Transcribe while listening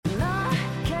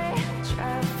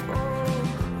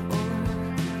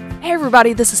Hey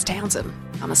everybody, this is Townsend.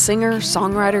 I'm a singer,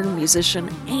 songwriter, musician,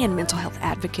 and mental health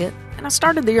advocate, and I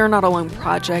started the You're Not Alone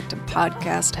project and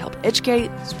podcast to help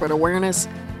educate, spread awareness,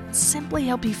 and simply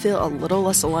help you feel a little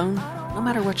less alone, no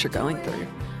matter what you're going through.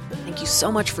 Thank you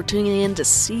so much for tuning in to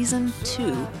Season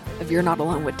 2 of You're Not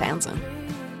Alone with Townsend.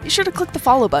 Be sure to click the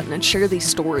follow button and share these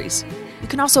stories. You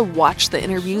can also watch the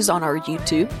interviews on our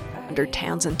YouTube under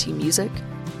Townsend T Music.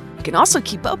 You can also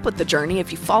keep up with the journey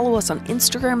if you follow us on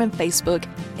Instagram and Facebook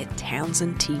at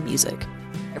Townsend T Music.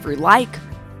 Every like,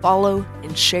 follow,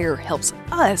 and share helps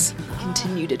us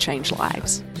continue to change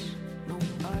lives.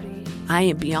 I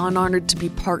am beyond honored to be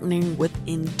partnering with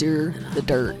Endure the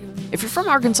Dirt. If you're from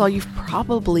Arkansas, you've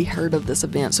probably heard of this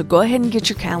event, so go ahead and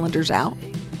get your calendars out.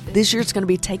 This year it's going to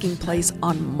be taking place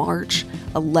on March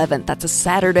 11th. That's a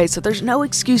Saturday, so there's no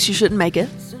excuse you shouldn't make it.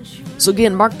 So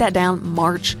again, mark that down,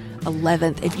 March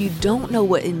 11th. If you don't know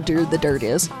what Endure the Dirt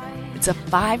is, it's a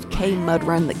 5K mud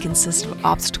run that consists of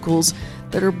obstacles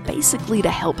that are basically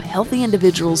to help healthy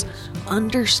individuals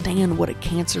understand what a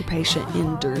cancer patient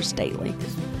endures daily.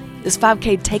 This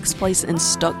 5K takes place in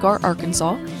Stuttgart,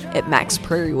 Arkansas at Max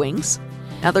Prairie Wings.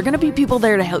 Now, there are going to be people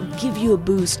there to help give you a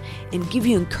boost and give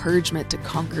you encouragement to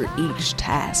conquer each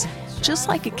task, just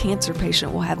like a cancer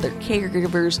patient will have their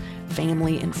caregivers,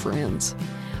 family, and friends.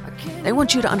 They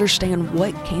want you to understand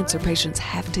what cancer patients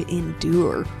have to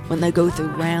endure when they go through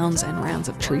rounds and rounds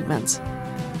of treatments.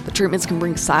 The treatments can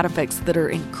bring side effects that are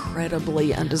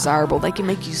incredibly undesirable. They can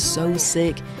make you so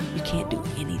sick you can't do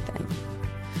anything.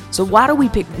 So why do we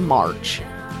pick March?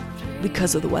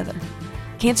 Because of the weather.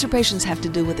 Cancer patients have to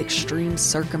deal with extreme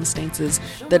circumstances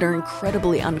that are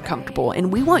incredibly uncomfortable,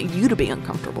 and we want you to be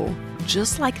uncomfortable,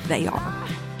 just like they are.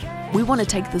 We want to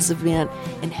take this event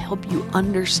and help you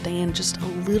understand just a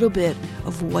little bit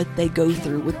of what they go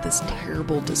through with this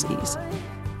terrible disease.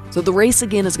 So the race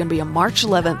again is going to be on March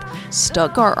 11th,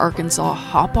 Stuttgart, Arkansas.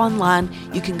 Hop online.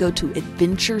 You can go to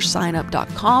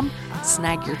adventuresignup.com,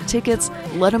 snag your tickets,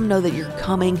 let them know that you're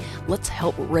coming. Let's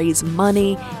help raise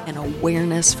money and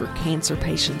awareness for cancer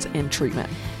patients and treatment.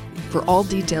 For all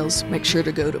details, make sure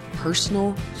to go to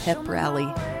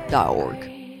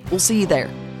personalpeprally.org. We'll see you there.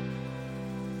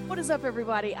 What is up,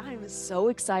 everybody? I am so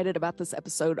excited about this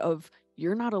episode of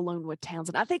You're Not Alone with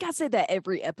Townsend. I think I say that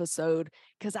every episode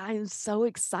because I am so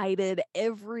excited.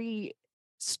 Every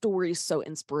story is so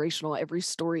inspirational. Every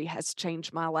story has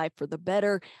changed my life for the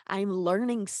better. I'm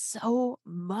learning so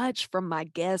much from my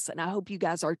guests, and I hope you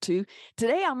guys are too.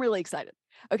 Today, I'm really excited.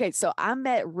 Okay, so I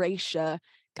met Raisha.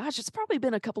 Gosh, it's probably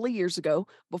been a couple of years ago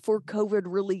before COVID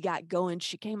really got going.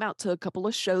 She came out to a couple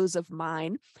of shows of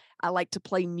mine. I like to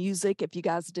play music. If you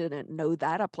guys didn't know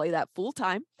that, I play that full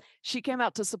time. She came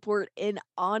out to support, and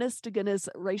honest to goodness,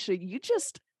 Raisha, you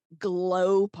just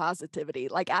glow positivity.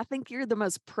 Like, I think you're the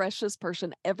most precious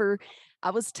person ever. I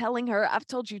was telling her, I've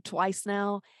told you twice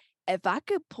now, if I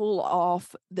could pull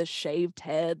off the shaved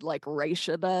head like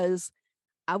Raisha does,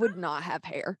 I would not have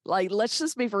hair. Like, let's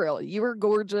just be for real. You are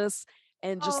gorgeous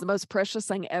and just the most precious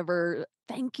thing ever.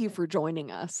 Thank you for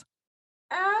joining us.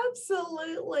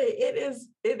 Absolutely.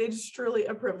 It is truly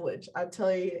a privilege. I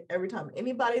tell you every time,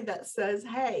 anybody that says,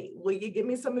 hey, will you give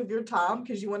me some of your time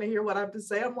because you want to hear what I have to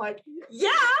say? I'm like, yeah,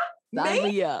 Sign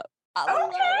me up. I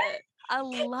love it. I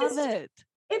love it.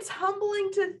 It's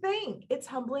humbling to think. It's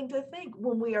humbling to think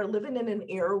when we are living in an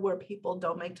era where people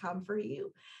don't make time for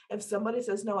you. If somebody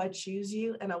says, no, I choose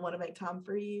you and I want to make time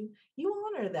for you, you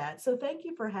honor that. So thank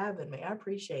you for having me. I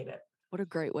appreciate it. What a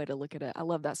great way to look at it. I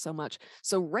love that so much.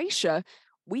 So Raisha,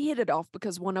 we hit it off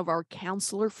because one of our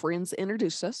counselor friends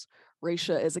introduced us.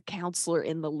 Raisha is a counselor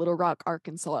in the Little Rock,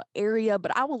 Arkansas area,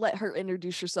 but I will let her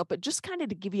introduce herself. But just kind of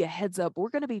to give you a heads up, we're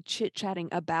going to be chit-chatting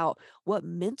about what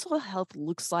mental health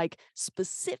looks like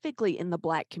specifically in the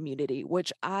Black community,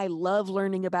 which I love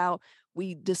learning about.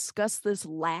 We discussed this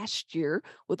last year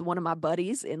with one of my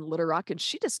buddies in Little Rock, and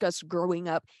she discussed growing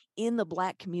up in the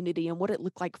Black community and what it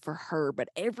looked like for her. But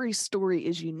every story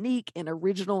is unique and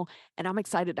original, and I'm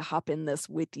excited to hop in this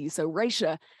with you. So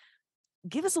Raisha,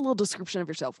 give us a little description of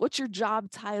yourself. What's your job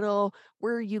title?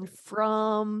 Where are you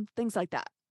from? Things like that.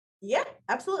 Yeah,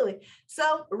 absolutely.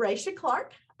 So, Raisha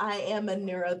Clark, I am a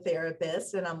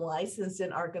neurotherapist and I'm licensed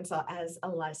in Arkansas as a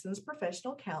licensed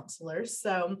professional counselor.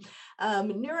 So,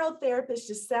 neurotherapist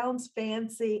just sounds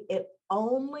fancy. It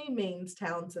only means,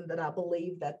 Townsend, that I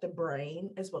believe that the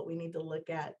brain is what we need to look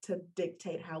at to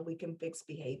dictate how we can fix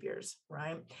behaviors,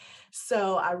 right?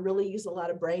 So I really use a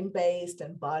lot of brain-based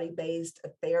and body-based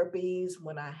therapies.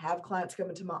 When I have clients come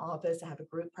into my office, I have a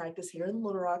group practice here in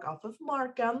Little Rock off of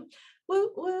Markham.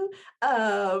 Woo, woo.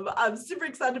 I'm super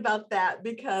excited about that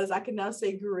because I can now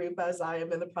say group, as I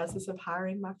am in the process of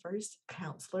hiring my first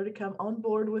counselor to come on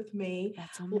board with me.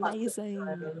 That's amazing.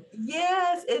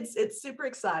 Yes, it's super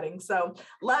exciting. So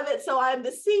love it. So I'm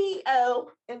the CEO,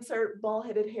 insert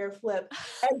ball-headed hair flip,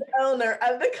 and owner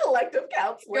of the Collective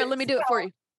Counselors. Here, let me do it for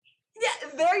you. Yeah,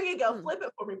 there you go. Flip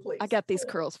it for me, please. I got these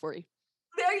curls for you.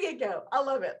 There you go. I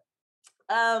love it.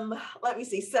 Let me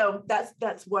see. So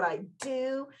that's what I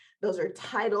do. Those are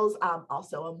titles. I'm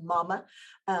also a mama.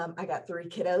 I got 3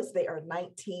 kiddos. They are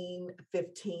 19,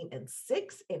 15, and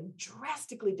 6 in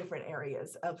drastically different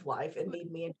areas of life and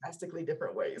need me in drastically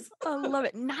different ways. I love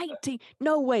it. 19.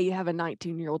 No way you have a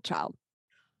 19-year-old child.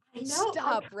 I know.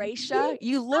 Stop, Raisha.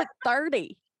 You look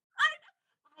 30.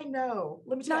 I know.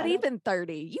 Let me tell Not you. even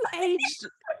 30. You aged.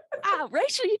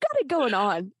 Raisha, you got it going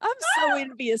on. I'm so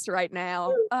envious right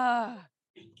now. Thank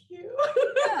you.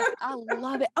 Yeah, I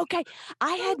love it. Okay.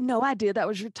 I had no idea that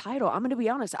was your title. I'm going to be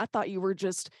honest. I thought you were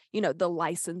just, the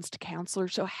licensed counselor.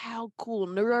 So how cool.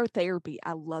 Neurotherapy.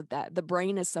 I love that. The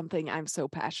brain is something I'm so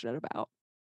passionate about.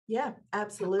 Yeah,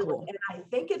 absolutely. Cool. And I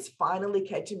think it's finally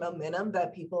catching momentum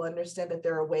that people understand that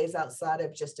there are ways outside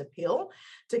of just a pill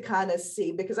to kind of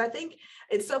see, because I think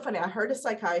it's so funny. I heard a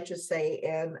psychiatrist say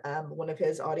in one of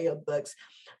his audiobooks,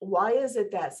 why is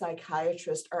it that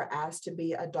psychiatrists are asked to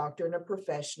be a doctor and a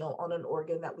professional on an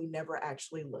organ that we never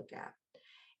actually look at?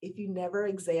 If you never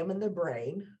examine the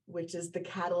brain, which is the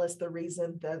catalyst, the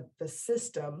reason, the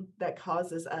system that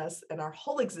causes us and our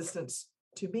whole existence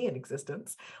to be in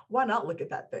existence, why not look at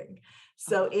that thing?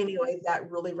 So anyway,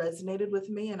 that really resonated with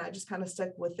me and I just kind of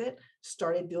stuck with it,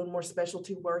 started doing more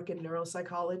specialty work in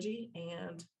neuropsychology,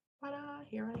 and ta-da,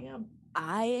 here I am.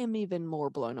 I am even more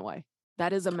blown away.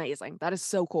 That is amazing. That is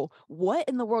so cool. What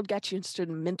in the world got you interested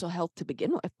in mental health to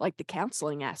begin with, like the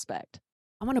counseling aspect?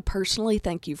 I want to personally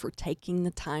thank you for taking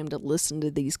the time to listen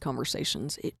to these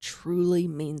conversations. It truly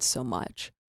means so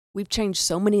much. We've changed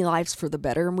so many lives for the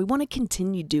better, and we want to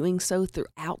continue doing so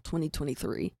throughout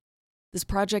 2023. This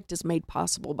project is made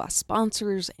possible by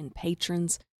sponsors and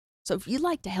patrons. So if you'd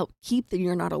like to help keep the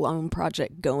You're Not Alone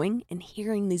project going and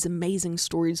hearing these amazing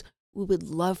stories, we would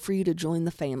love for you to join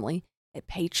the family at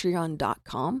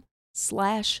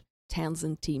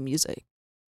patreon.com/TownsendTMusic.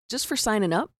 Just for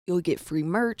signing up, you'll get free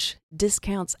merch,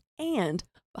 discounts, and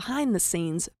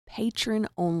behind-the-scenes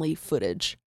patron-only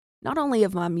footage. Not only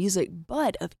of my music,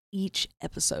 but of each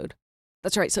episode.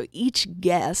 That's right, so each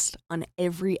guest on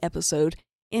every episode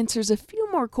answers a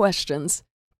few more questions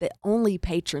that only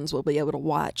patrons will be able to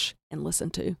watch and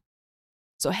listen to.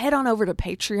 So head on over to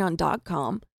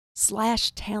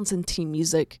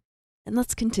patreon.com/TownsendTMusic and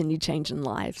let's continue changing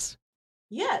lives.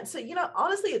 Yeah, so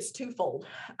honestly, it's twofold.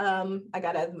 I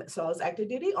was active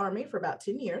duty Army for about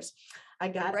 10 years. I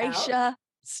got Raisha, out.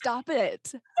 stop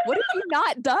it. What have you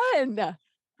not done?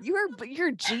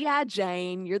 You're G.I.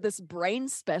 Jane. You're this brain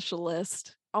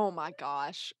specialist. Oh my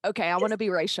gosh. Okay, I want to be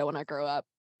Raisha when I grow up.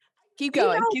 Keep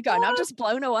going. Keep going. I'm just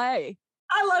blown away.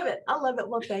 I love it. I love it.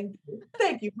 Well, thank you.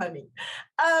 Thank you, honey.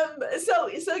 So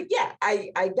yeah,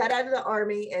 I got out of the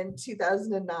Army in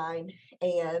 2009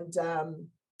 and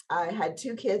I had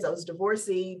 2 kids. I was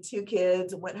divorcee, 2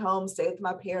 kids, went home, stayed with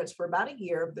my parents for about a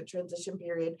year. The transition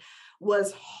period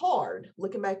was hard.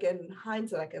 Looking back in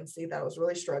hindsight, I can see that I was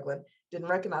really struggling. Didn't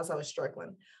recognize I was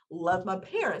struggling. Love my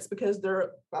parents because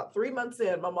they're about 3 months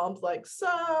in. My mom's like,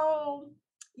 so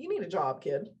you need a job,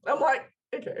 kid. I'm like,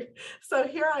 okay. So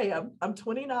here I am. I'm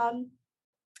 29.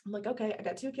 I'm like, okay, I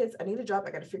got 2 kids. I need a job.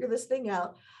 I got to figure this thing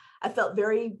out. I felt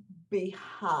very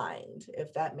behind,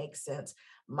 if that makes sense.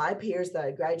 My peers that I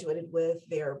graduated with,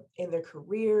 they're in their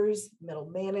careers, middle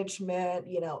management,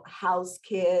 house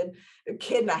kid, a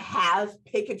kid and a half,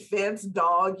 picket fence,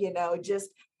 dog, and I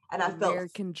felt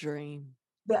American dream.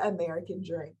 the American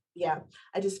dream. Yeah,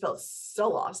 I just felt so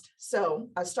lost. So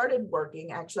I started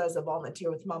working actually as a volunteer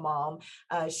with my mom.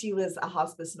 She was a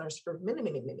hospice nurse for many,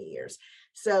 many, many years.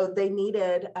 So they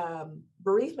needed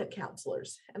bereavement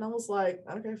counselors. And I was like,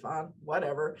 okay, fine,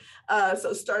 whatever.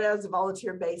 So started as a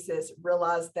volunteer basis,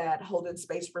 realized that holding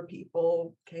space for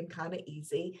people came kind of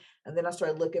easy. And then I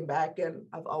started looking back and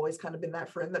I've always kind of been that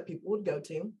friend that people would go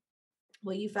to.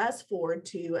 Well, you fast forward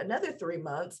to another 3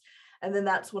 months. And then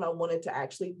that's when I wanted to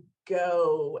actually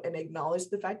go and acknowledge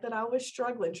the fact that I was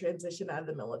struggling transition out of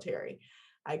the military.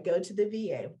 I go to the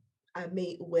VA. I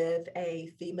meet with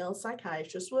a female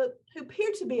psychiatrist who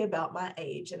appeared to be about my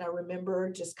age. And I remember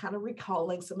just kind of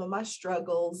recalling some of my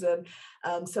struggles and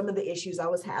some of the issues I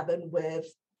was having with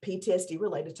PTSD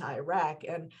related to Iraq.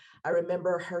 And I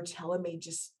remember her telling me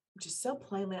just so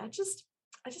plainly, I just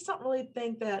don't really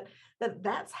think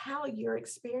that's how you're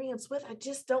experienced with. I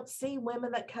just don't see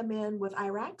women that come in with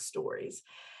Iraq stories.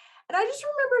 And I just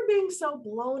remember being so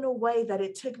blown away that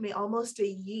it took me almost a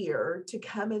year to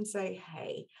come and say,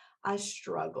 hey, I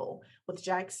struggle with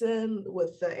Jackson,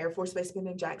 with the Air Force Base being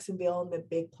in Jacksonville and the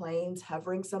big planes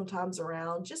hovering sometimes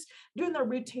around. Just doing the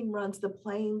routine runs, the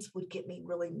planes would get me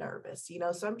really nervous,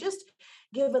 So I'm just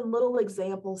giving little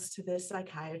examples to this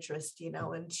psychiatrist,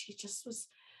 and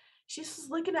she's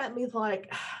looking at me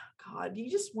like, God, you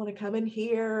just want to come in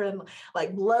here and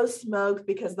like blow smoke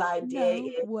because the idea No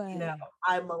is, way.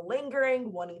 I'm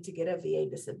malingering, wanting to get a VA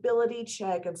disability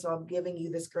check. And so I'm giving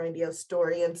you this grandiose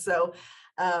story. And so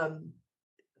um,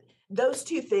 those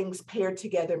two things paired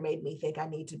together made me think I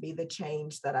need to be the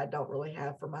change that I don't really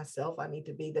have for myself. I need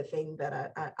to be the thing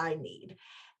that I need.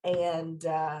 And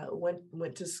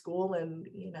went to school, and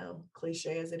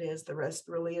cliche as it is, the rest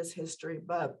really is history.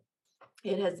 But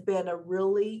it has been a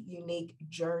really unique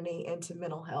journey into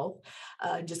mental health,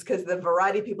 just because the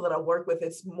variety of people that I work with,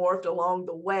 it's morphed along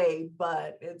the way,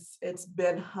 but it's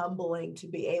been humbling to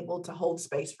be able to hold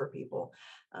space for people.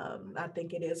 I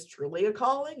think it is truly a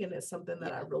calling, and it's something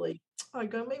that I Yeah. really, oh my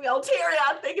God, maybe I'll tear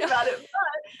out thinking about it.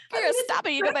 But I Kira, mean, stop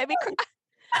it. You're going to make me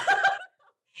cry.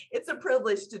 it's a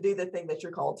privilege to do the thing that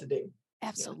you're called to do.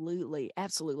 Absolutely.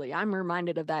 Absolutely. I'm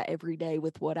reminded of that every day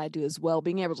with what I do as well,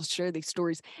 being able to share these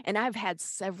stories. And I've had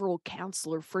several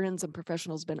counselor friends and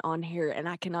professionals been on here, and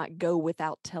I cannot go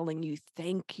without telling you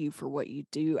thank you for what you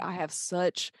do. I have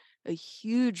such a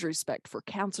huge respect for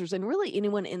counselors and really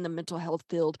anyone in the mental health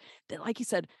field that, like you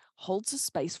said, holds a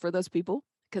space for those people,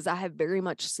 because I have very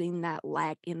much seen that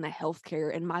lack in the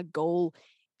healthcare. And my goal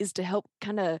is to help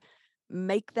kind of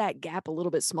make that gap a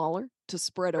little bit smaller, to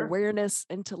spread Sure. awareness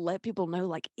and to let people know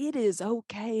like it is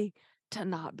okay to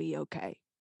not be okay.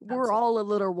 We're Absolutely. all a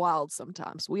little wild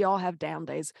sometimes. We all have down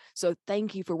days. So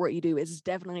thank you for what you do. It's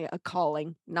definitely a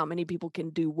calling. Not many people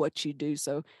can do what you do.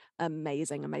 So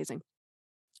amazing, amazing.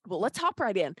 Well, let's hop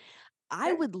right in. I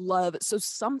Okay. would love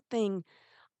something.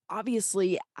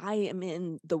 Obviously, I am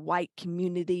in the white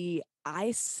community.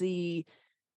 I see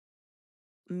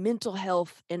mental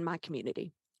health in my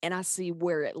community, and I see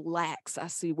where it lacks. I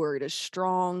see where it is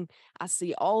strong. I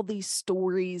see all these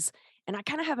stories, and I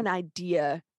kind of have an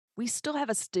idea. We still have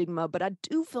a stigma, but I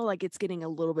do feel like it's getting a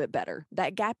little bit better.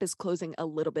 That gap is closing a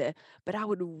little bit, but I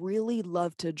would really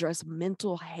love to address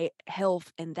mental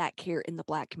health and that care in the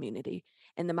Black community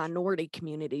and the minority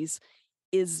communities.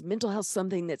 Is mental health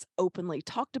something that's openly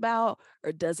talked about,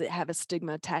 or does it have a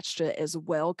stigma attached to it as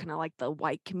well? Kind of like the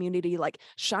white community, like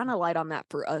shine a light on that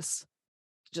for us,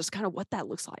 just kind of what that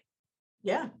looks like.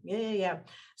 Yeah.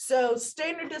 So,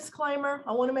 standard disclaimer,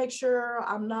 I want to make sure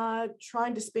I'm not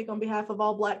trying to speak on behalf of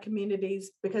all Black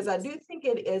communities, because I do think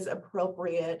it is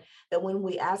appropriate that when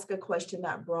we ask a question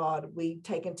that broad, we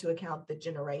take into account the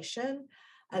generation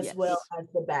as well Yes. as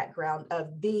the background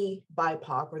of the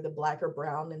BIPOC or the Black or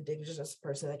Brown Indigenous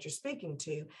person that you're speaking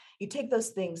to. You take those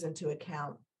things into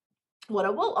account. What I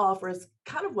will offer is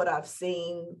kind of what I've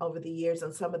seen over the years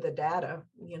and some of the data,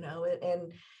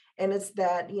 and it's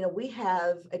that, we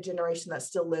have a generation that's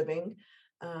still living,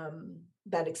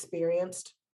 that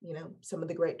experienced, some of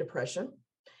the Great Depression,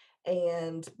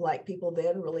 and Black people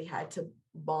then really had to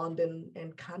bond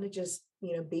and kind of just,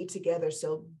 be together.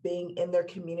 So being in their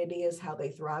community is how they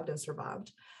thrived and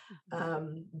survived.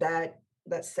 Mhm.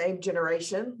 That same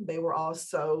generation, they were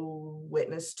also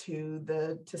witness to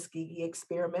the Tuskegee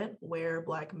experiment, where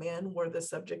Black men were the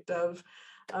subject of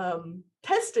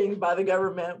testing by the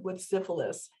government with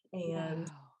syphilis. And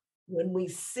Wow. when we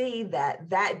see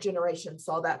that generation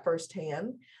saw that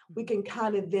firsthand, we Mhm. can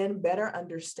kind of then better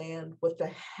understand what the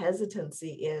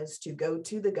hesitancy is to go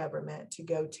to the government, to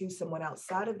go to someone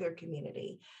outside of their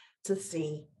community to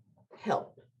see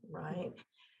help, right?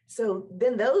 So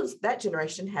then that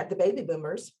generation had the baby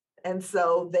boomers. And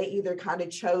so they either kind of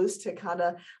chose to kind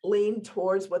of lean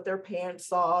towards what their parents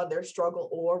saw, their struggle,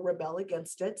 or rebel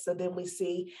against it. So then we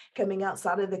see coming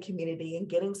outside of the community and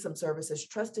getting some services,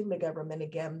 trusting the government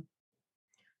again,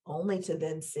 only to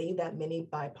then see that many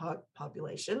BIPOC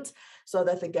populations, so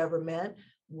that the government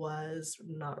was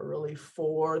not really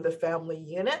for the family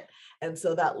unit. And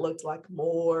so that looked like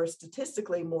more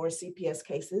statistically more CPS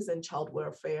cases and child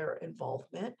welfare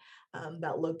involvement.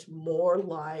 That looked more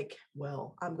like,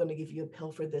 well, I'm going to give you a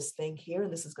pill for this thing here,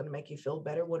 and this is going to make you feel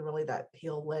better, when really that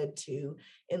pill led to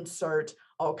insert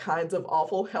all kinds of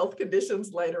awful health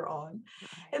conditions later on.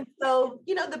 Right. And so,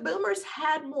 the boomers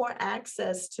had more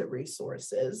access to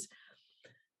resources.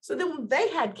 So then they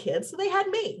had kids, so they had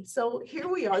me. So here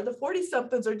we are, the 40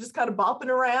 somethings are just kind of bopping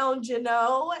around,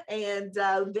 and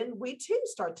then we too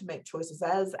start to make choices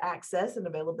as access and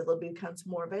availability becomes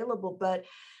more available. But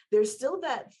there's still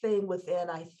that thing within,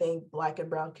 I think, Black and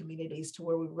Brown communities to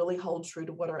where we really hold true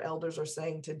to what our elders are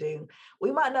saying to do. We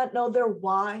might not know their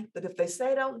why, but if they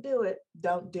say don't do it,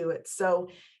 don't do it. So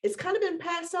it's kind of been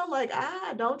passed on like,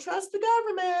 don't trust the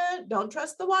government, don't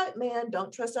trust the white man,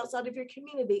 don't trust outside of your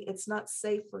community. It's not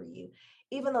safe for you.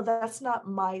 Even though that's not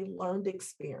my learned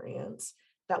experience,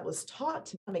 that was taught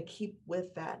to kind of keep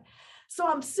with that. So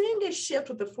I'm seeing a shift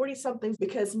with the 40 somethings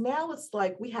because now it's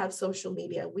like we have social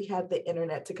media, we have the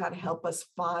internet to kind of help us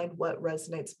find what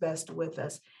resonates best with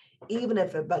us, even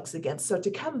if it bucks against. So to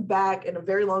come back in a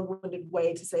very long-winded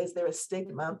way to say, is there a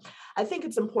stigma? I think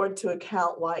it's important to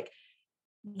account like,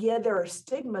 yeah, there are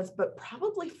stigmas, but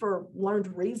probably for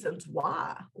learned reasons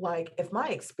why. Like, if my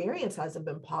experience hasn't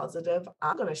been positive,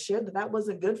 I'm going to share that that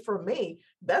wasn't good for me.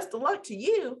 Best of luck to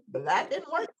you, but that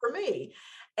didn't work for me.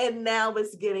 And now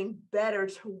it's getting better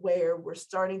to where we're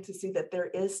starting to see that there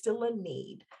is still a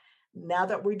need. Now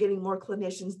that we're getting more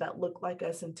clinicians that look like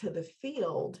us into the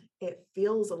field, it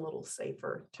feels a little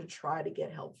safer to try to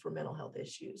get help for mental health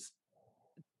issues.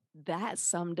 That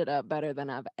summed it up better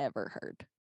than I've ever heard.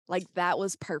 Like, that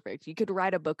was perfect. You could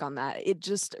write a book on that. It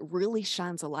just really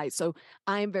shines a light. So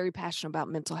I am very passionate about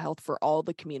mental health for all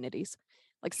the communities.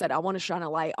 Like I said, I want to shine a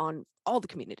light on all the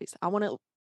communities. I want to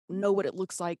know what it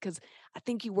looks like because I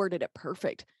think you worded it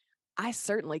perfect. I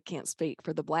certainly can't speak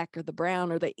for the Black or the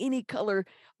brown or the any color,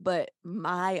 but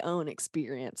my own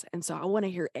experience. And so I want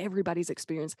to hear everybody's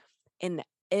experience. In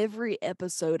every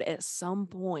episode, at some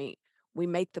point, we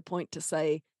make the point to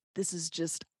say, this is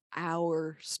just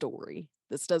our story.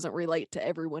 This doesn't relate to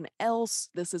everyone else.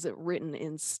 This isn't written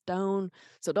in stone.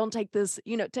 So don't take this,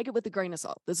 take it with a grain of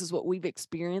salt. This is what we've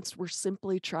experienced. We're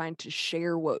simply trying to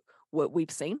share what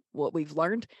we've seen, what we've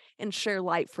learned, and share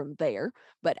light from there.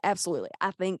 But absolutely,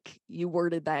 I think you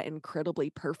worded that incredibly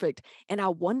perfect. And I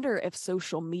wonder if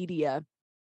social media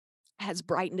has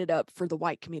brightened it up for the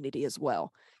white community as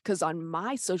well. Because on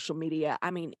my social media,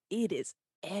 I mean, it is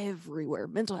everywhere.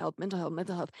 Mental health, mental health,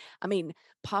 mental health. I mean,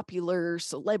 popular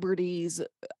celebrities,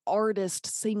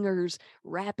 artists, singers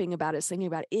rapping about it, singing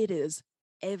about it. It is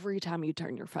every time you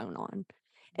turn your phone on.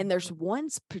 And there's one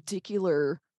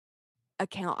particular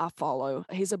account I follow.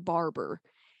 He's a barber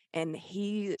and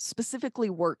he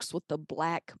specifically works with the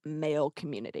Black male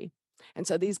community. And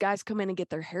so these guys come in and get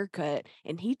their haircut,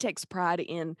 and he takes pride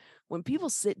in when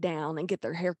people sit down and get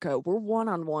their haircut, we're one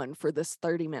on one for this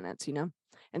 30 minutes.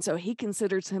 And so he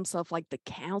considers himself like the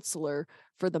counselor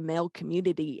for the male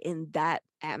community in that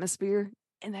atmosphere.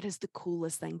 And that is the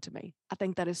coolest thing to me. I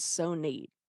think that is so neat.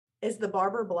 Is the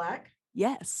barber Black?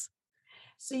 Yes.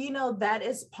 So, that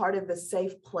is part of the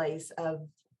safe place of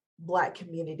Black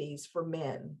communities for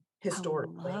men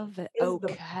historically. I love it. Is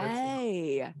the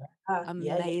Okay.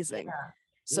 Amazing. Yeah.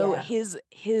 So Yeah.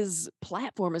 his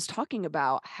platform is talking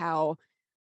about how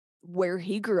where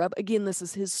he grew up, again, this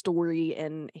is his story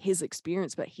and his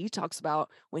experience, but he talks about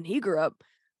when he grew up,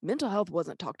 mental health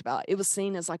wasn't talked about. It was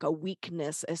seen as like a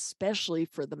weakness, especially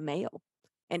for the male.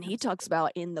 And he talks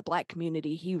about in the Black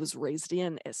community he was raised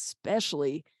in,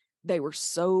 especially, they were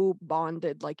so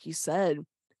bonded, like you said,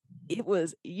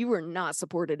 you were not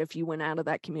supported if you went out of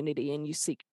that community and you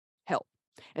seek help.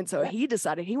 And so he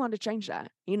decided he wanted to change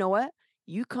that. You know what?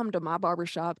 You come to my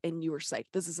barbershop and you are safe.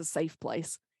 This is a safe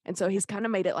place. And so he's kind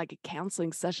of made it like a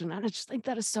counseling session. And I just think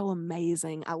that is so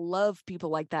amazing. I love people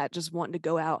like that, just wanting to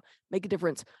go out, make a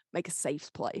difference, make a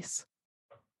safe place.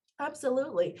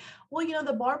 Absolutely. Well,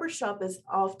 the barbershop is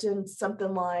often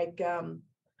something like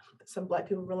some Black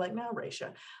people were like, now,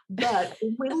 Raisha. But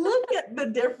if we look at the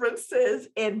differences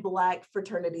in Black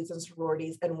fraternities and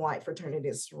sororities and white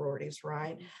fraternities and sororities,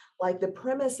 right? Like the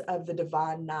premise of the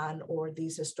Divine Nine or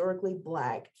these historically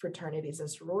Black fraternities and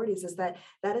sororities is that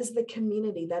is the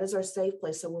community, that is our safe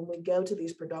place. So when we go to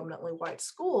these predominantly white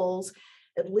schools,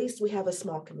 at least we have a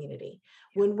small community.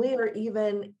 When we are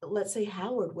even, let's say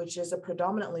Howard, which is a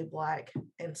predominantly Black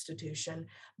institution,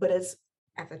 but it's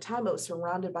at the time it was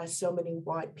surrounded by so many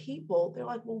white people, they're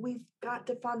like, well, we've got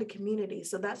to find a community.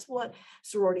 So that's what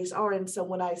sororities are. And so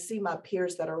when I see my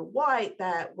peers that are white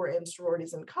that were in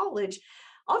sororities in college,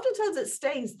 oftentimes it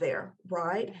stays there,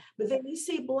 right? But then you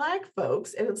see Black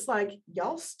folks and it's like,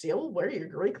 y'all still wear your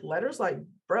Greek letters? Like,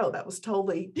 bro, that was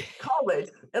totally college.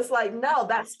 It's like, no,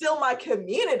 that's still my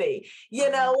community,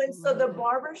 And so the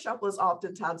barbershop was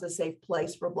oftentimes a safe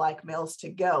place for Black males to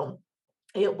go.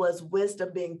 It was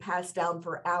wisdom being passed down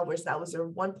for hours. That was their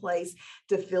one place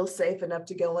to feel safe enough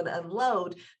to go and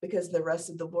unload, because the rest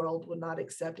of the world would not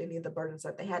accept any of the burdens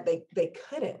that they had. They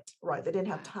couldn't, right? They didn't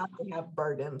have time to have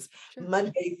burdens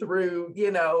Monday through,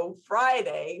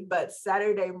 Friday, but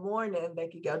Saturday morning they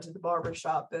could go to the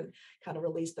barbershop and kind of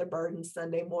release their burdens.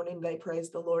 Sunday morning they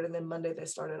praised the Lord, and then Monday they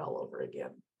started all over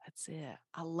again. That's it.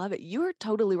 I love it. You are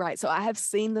totally right. So I have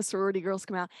seen the sorority girls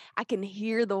come out. I can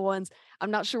hear the ones, I'm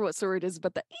not sure what sorority it is,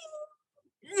 but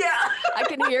I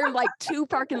can hear like 2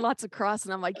 parking lots across,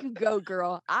 and I'm like, you go,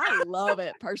 girl. I love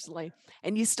it personally.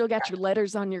 And you still got your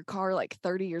letters on your car like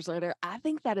 30 years later. I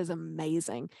think that is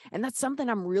amazing. And that's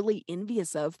something I'm really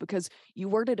envious of, because you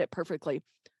worded it perfectly.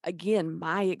 Again,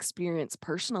 my experience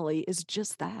personally is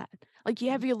just that. Like,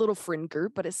 you have your little friend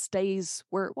group, but it stays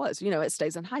where it was. It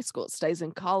stays in high school, it stays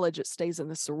in college, it stays in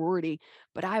the sorority.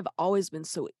 But I've always been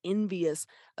so envious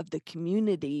of the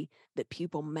community that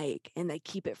people make, and they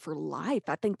keep it for life.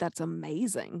 I think that's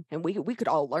amazing. And we could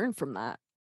all learn from that.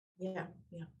 Yeah.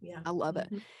 I love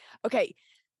it. Okay.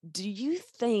 Do you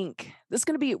think this is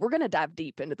going to be, we're going to dive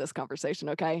deep into this conversation.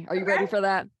 Okay. Are you ready for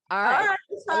that? All right.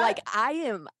 Like,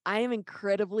 I am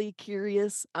incredibly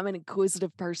curious. I'm an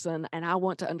inquisitive person, and I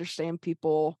want to understand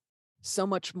people so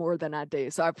much more than I do.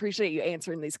 So I appreciate you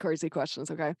answering these crazy questions.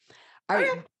 Okay. All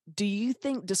right. Do you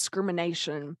think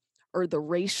discrimination or the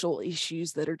racial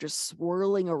issues that are just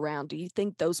swirling around, do you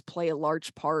think those play a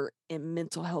large part in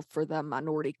mental health for the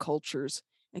minority cultures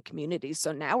and communities?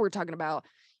 So now we're talking about,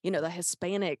 the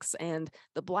Hispanics and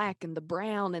the Black and the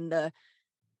brown and I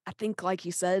think, like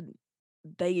you said,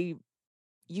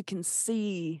 you can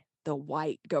see the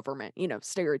white government,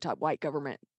 stereotype white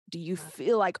government. Do you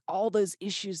feel like all those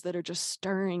issues that are just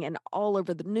stirring and all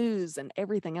over the news and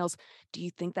everything else, do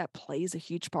you think that plays a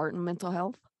huge part in mental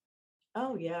health?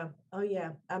 Oh yeah.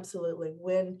 Absolutely.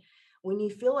 When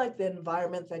you feel like the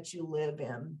environment that you live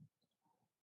in,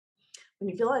 when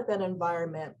you feel like that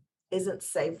environment isn't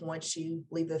safe once you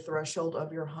leave the threshold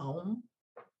of your home,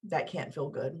 that can't feel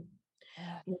good.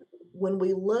 Yeah. When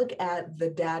we look at the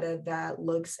data that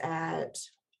looks at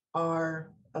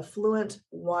our affluent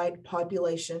white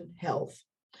population health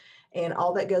and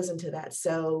all that goes into that,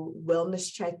 so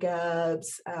wellness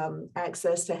checkups,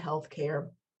 access to healthcare,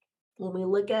 when we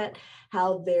look at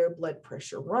how their blood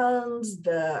pressure runs,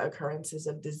 the occurrences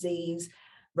of disease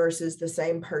versus the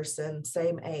same person,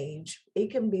 same age,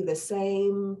 it can be the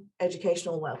same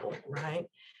educational level, right?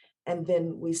 And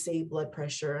then we see blood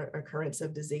pressure, occurrence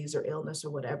of disease or illness or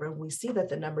whatever, and we see that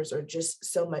the numbers are just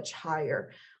so much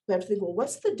higher. We have to think, well,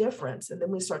 what's the difference? And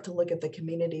then we start to look at the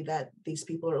community that these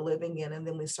people are living in, and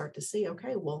then we start to see,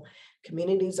 okay, well,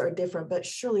 communities are different, but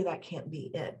surely that can't be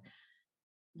it.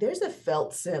 There's a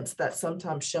felt sense that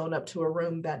sometimes showing up to a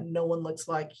room that no one looks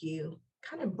like you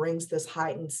kind of brings this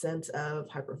heightened sense of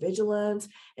hypervigilance,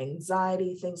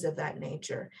 anxiety, things of that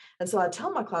nature. And so I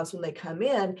tell my clients when they come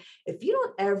in, if you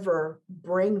don't ever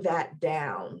bring that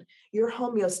down, your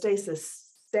homeostasis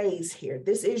stays here.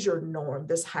 This is your norm,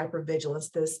 this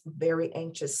hypervigilance, this very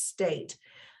anxious state.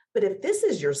 But if this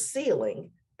is your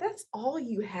ceiling, that's all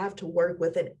you have to work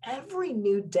with. And every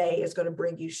new day is going to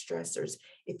bring you stressors.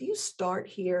 If you start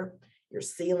here, your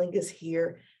ceiling is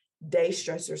here, day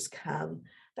stressors come.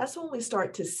 That's when we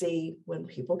start to see when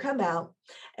people come out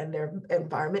and their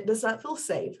environment does not feel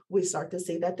safe, we start to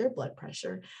see that their blood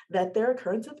pressure, that their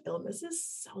occurrence of illness is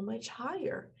so much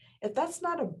higher. If that's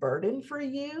not a burden for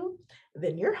you,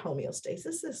 then your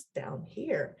homeostasis is down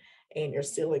here and your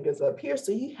ceiling is up here.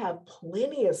 So you have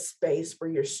plenty of space for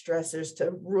your stressors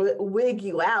to wig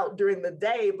you out during the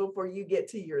day before you get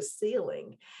to your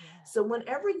ceiling. Yeah. So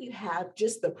whenever you have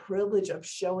just the privilege of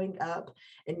showing up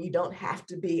and you don't have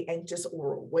to be anxious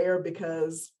or aware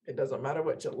because it doesn't matter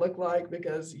what you look like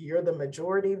because you're the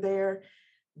majority there,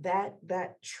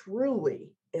 that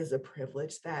truly is a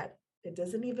privilege that it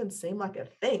doesn't even seem like a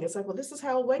thing. It's like, well, this is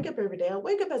how I wake up every day. I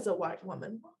wake up as a white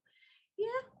woman. Yeah,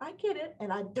 I get it.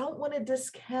 And I don't want to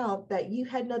discount that you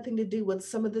had nothing to do with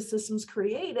some of the systems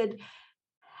created.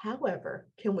 However,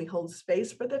 can we hold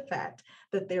space for the fact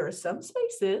that there are some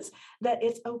spaces that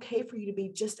it's okay for you to be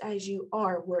just as you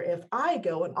are, where if I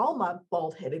go in all my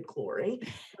bald-headed glory,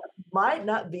 might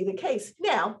not be the case.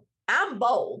 Now, I'm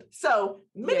bold. So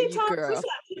many times there's not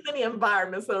too many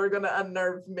environments that are going to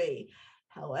unnerve me.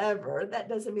 However, that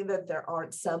doesn't mean that there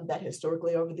aren't some that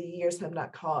historically over the years have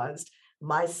not caused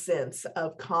my sense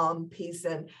of calm, peace,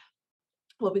 and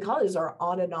what we call is our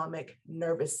autonomic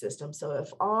nervous system. So if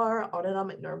our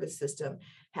autonomic nervous system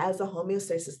has a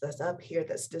homeostasis that's up here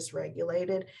that's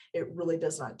dysregulated, it really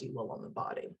does not do well on the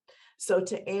body. So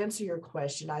to answer your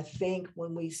question, I think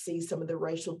when we see some of the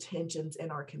racial tensions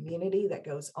in our community that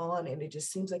goes on, and it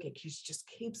just seems like it just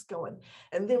keeps going.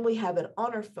 And then we have it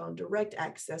on our phone, direct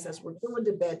access as we're going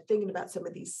to bed, thinking about some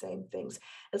of these same things.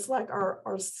 It's like our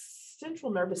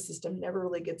central nervous system never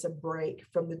really gets a break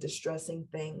from the distressing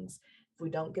things. If we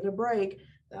don't get a break,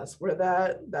 that's where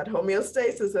that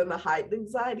homeostasis and the heightened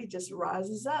anxiety just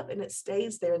rises up and it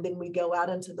stays there. And then we go out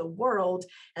into the world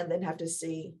and then have to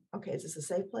see, okay, is this a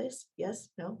safe place? Yes,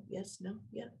 no, yes, no,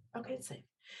 yeah. Okay, it's safe.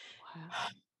 Wow.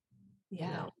 You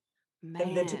Yeah. know,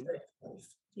 and then to Man. the next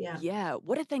place. Yeah. Yeah.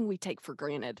 What a thing we take for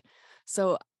granted.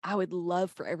 So I would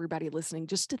love for everybody listening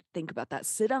just to think about that.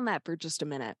 Sit on that for just a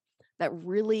minute. That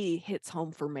really hits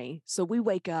home for me. So we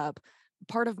wake up,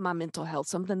 part of my mental health,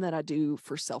 something that I do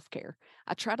for self-care.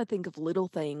 I try to think of little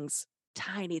things,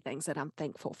 tiny things that I'm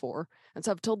thankful for. And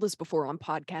so I've told this before on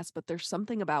podcasts, but there's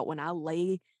something about when I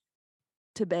lay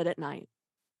to bed at night,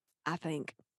 I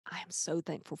think, I am so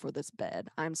thankful for this bed.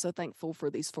 I'm so thankful for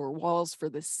these four walls, for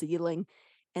the ceiling.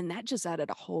 And that just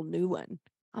added a whole new one.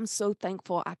 I'm so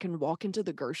thankful I can walk into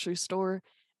the grocery store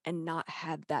and not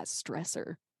have that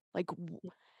stressor. Like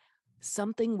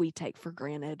something we take for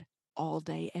granted all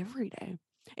day, every day.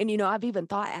 And, I've even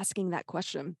thought asking that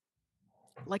question.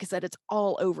 Like I said, it's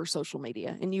all over social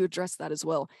media, and you address that as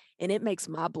well. And it makes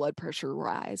my blood pressure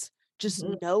rise just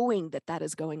Mhm. knowing that that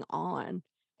is going on.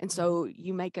 And so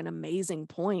you make an amazing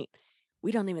point.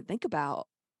 We don't even think about,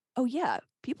 oh, yeah,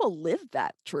 people live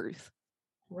that truth.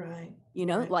 Right.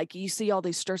 Right. Like you see all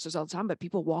these stressors all the time, but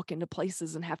people walk into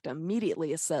places and have to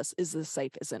immediately assess, is this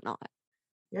safe? Is it not?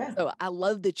 Yeah. So I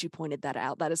love that you pointed that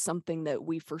out. That is something that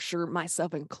we, for sure,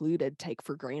 myself included, take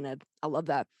for granted. I love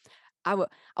that. I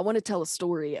want to tell a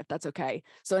story if that's okay.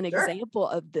 So an Sure. example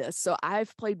of this. So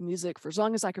I've played music for as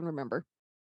long as I can remember.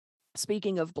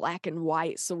 Speaking of black and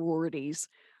white sororities,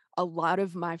 a lot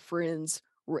of my friends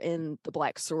were in the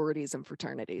black sororities and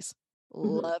fraternities.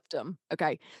 Mhm. Loved them.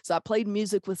 Okay. So I played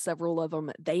music with several of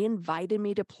them. They invited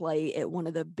me to play at one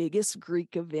of the biggest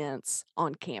Greek events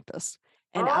on campus.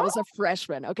 And I Oh, was a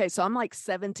freshman. Okay. So I'm like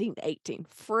 17, 18,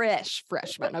 fresh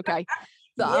freshman. Okay.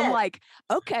 So I'm yes. like,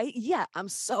 okay, yeah, I'm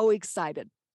so excited.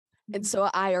 And so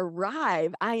I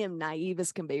arrive. I am naive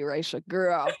as can be, Raisha,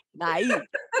 girl, naive.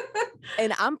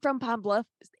 And I'm from Pine Bluff.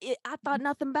 I thought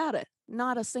nothing about it,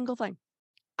 not a single thing.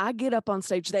 I get up on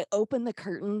stage. They open the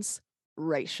curtains,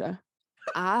 Raisha.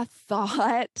 I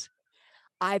thought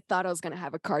I was going to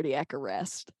have a cardiac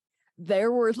arrest.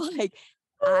 There were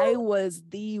I was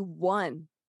the one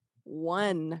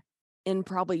in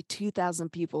probably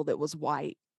 2,000 people that was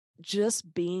white.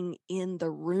 Just being in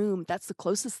the room, that's the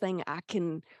closest thing I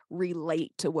can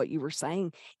relate to what you were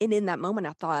saying. And in that moment,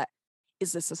 I thought,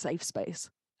 is this a safe space?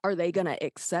 Are they going to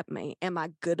accept me? Am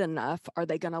I good enough? Are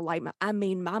they going to like me? I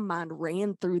mean, my mind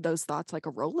ran through those thoughts like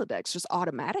a Rolodex, just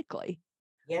automatically.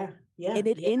 Yeah. Yeah. And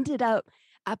it Yeah. ended up,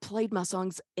 I played my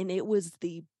songs and it was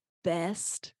the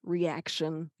best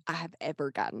reaction I have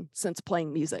ever gotten since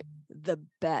playing music. The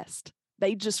best.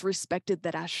 They just respected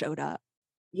that I showed up.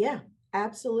 Yeah.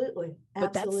 Absolutely.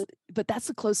 But that's Absolutely. but that's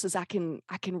the closest I can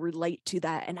relate to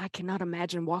that. And I cannot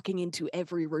imagine walking into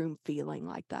every room feeling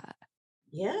like that.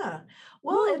 Yeah.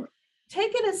 Well, Woo. and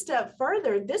take it a step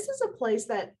further, this is a place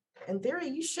that, in theory,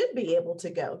 you should be able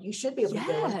to go. You should be able to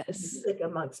go and play Yes. music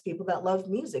amongst people that love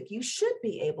music. You should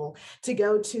be able to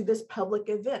go to this public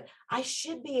event. I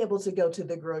should be able to go to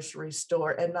the grocery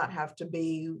store and not have to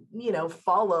be,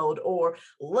 followed or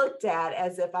looked at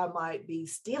as if I might be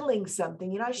stealing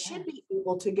something. I should Yes. be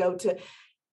able to go to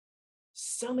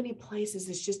so many places.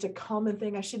 It's just a common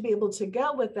thing. I should be able to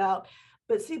go without.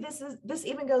 But see, this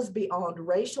even goes beyond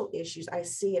racial issues. I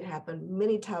see it happen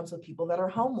many times with people that are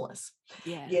homeless.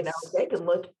 Yes. They can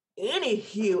look any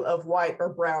hue of white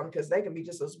or brown because they can be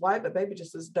just as white, but maybe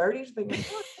just as dirty. You're thinking,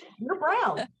 "Oh, you're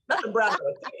brown, not the brown,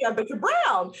 but you're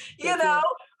brown, That's it.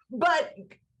 But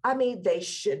I mean, they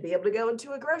should be able to go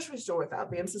into a grocery store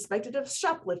without being suspected of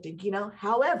shoplifting.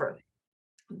 However,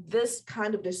 this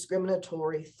kind of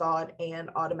discriminatory thought and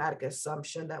automatic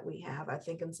assumption that we have, I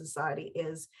think, in society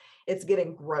it's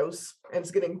getting gross and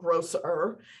it's getting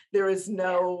grosser. There is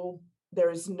no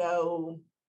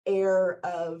air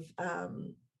of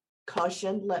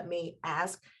caution. Let me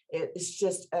ask. It's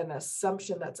just an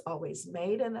assumption that's always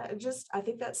made, and I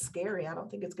think that's scary. I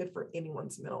don't think it's good for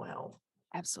anyone's mental health.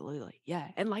 Absolutely. Yeah.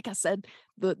 And like I said,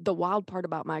 the wild part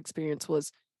about my experience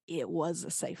was it was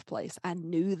a safe place. I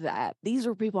knew that. These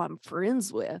are people I'm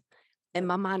friends with. And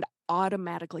my mind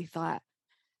automatically thought,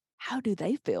 how do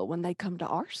they feel when they come to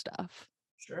our stuff?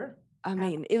 Sure. I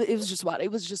mean, it was just what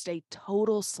it was just a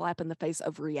total slap in the face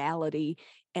of reality.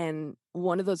 And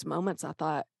one of those moments I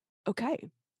thought, okay,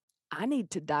 I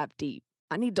need to dive deep.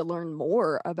 I need to learn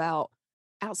more about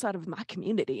outside of my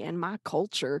community and my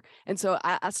culture. And so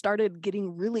I started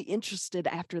getting really interested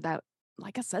after that.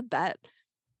 Like I said, that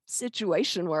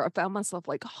situation where I found myself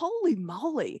like, holy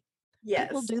moly,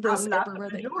 people Yes, do this I'm not the everywhere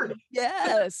they majority.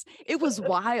 Yes, it was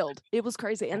wild. It was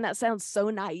crazy. And that sounds so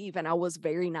naive. And I was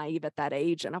very naive at that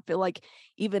age. And I feel like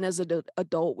even as an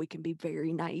adult, we can be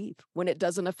very naive when it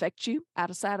doesn't affect you,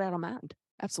 out of sight, out of mind.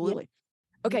 Yeah. Absolutely.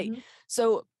 Okay. Mhm.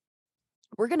 So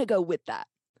we're going to go with that.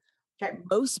 Okay.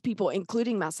 Most people,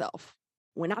 including myself,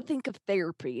 when I think of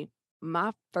therapy,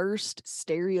 my first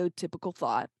stereotypical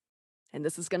thought, and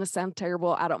this is going to sound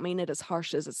terrible, I don't mean it as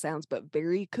harsh as it sounds, but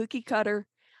very cookie cutter.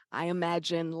 I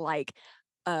imagine like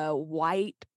a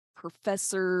white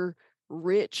professor,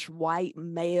 rich white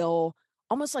male,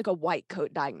 almost like a white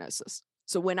coat diagnosis.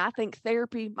 So when I think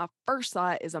therapy, my first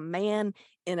thought is a man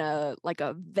in a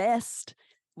vest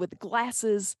with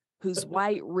glasses who's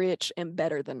white, rich, and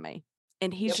better than me.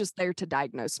 And he's Yep. just there to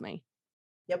diagnose me.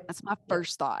 Yep. That's my Yep.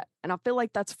 first thought. And I feel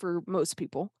like that's for most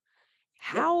people.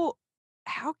 Yep.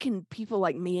 How can people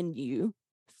like me and you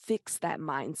fix that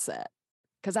mindset?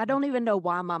 Because I don't even know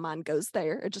why my mind goes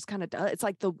there. It just kind of does. It's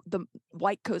like the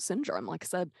white coat syndrome. Like I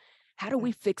said, how do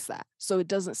we fix that so it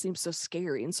doesn't seem so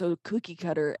scary and so cookie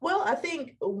cutter? Well, I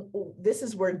think this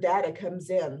is where data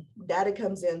comes in. Data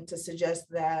comes in to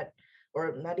suggest that,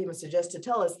 or not even suggest, to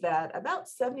tell us that about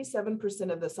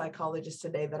 77% of the psychologists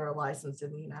today that are licensed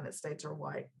in the United States are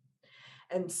white.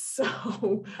 And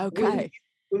so Okay.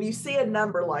 when you see a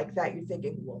number like that, you're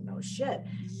thinking, well, no shit.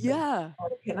 Yeah.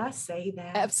 Can I say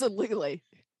that? Absolutely.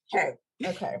 Okay.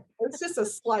 It's just a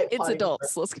slight. It's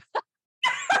adults. Let's go.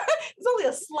 It's only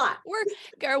a slight.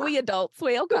 We adults.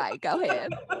 We okay. Go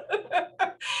ahead.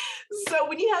 So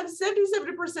when you have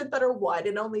 70% that are white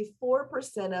and only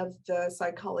 4% of the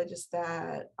psychologists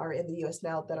that are in the US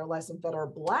now that are licensed that are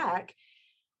Black,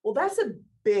 well, that's a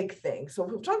big thing. So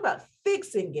if we're talking about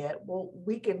fixing it, well,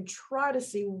 we can try to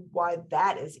see why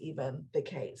that is even the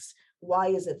case. Why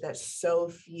is it that so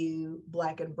few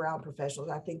Black and brown professionals?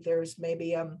 I think there's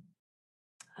maybe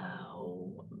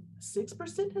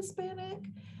 6% Hispanic.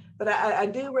 But I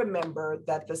do remember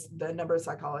that the number of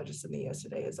psychologists in the US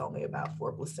today is only about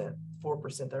 4%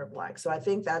 that are Black. So I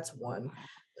think that's one.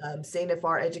 Seeing if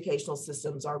our educational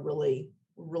systems are really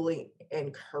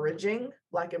encouraging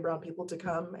Black and brown people to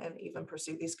come and even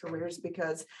pursue these careers,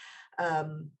 because I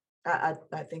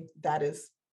think that is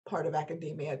part of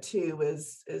academia too,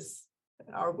 is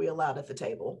are we allowed at the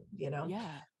table, you know?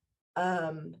 Yeah.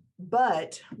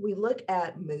 But we look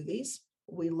at movies,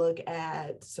 we look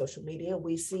at social media,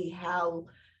 we see how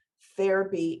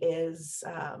therapy is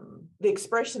the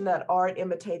expression that art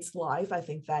imitates life. I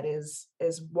think that is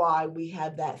why we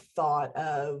have that thought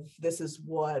of this is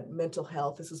what mental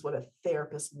health, this is what a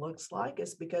therapist looks like,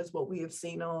 is because what we have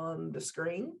seen on the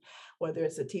screen, whether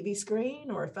it's a TV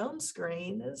screen or a phone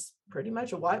screen, is pretty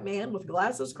much a white man with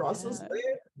glasses, crosses,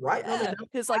 right on the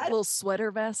his like little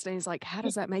sweater vest, and he's like, how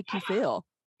does that make you feel?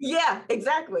 Yeah,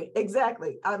 exactly.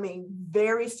 I mean,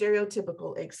 very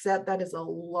stereotypical, except that is a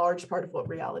large part of what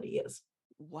reality is.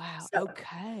 Wow. So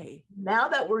Okay. now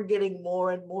that we're getting more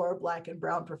and more Black and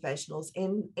brown professionals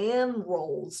in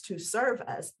roles to serve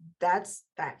us, that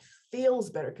feels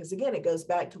better. Because again, it goes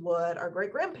back to what our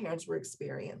great grandparents were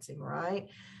experiencing, right?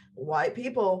 White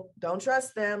people, don't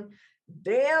trust them.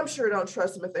 Damn sure don't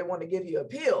trust them if they want to give you a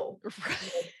pill.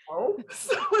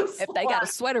 If they got a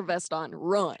sweater vest on,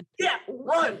 run. Yeah,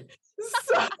 run.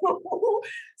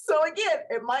 So again,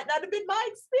 it might not have been my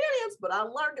experience, but I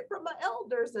learned it from my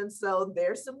elders. And so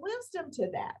there's some wisdom to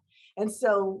that. And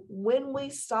so when we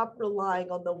stop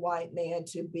relying on the white man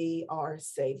to be our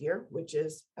savior, which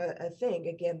is a thing,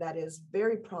 again, that is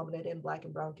very prominent in Black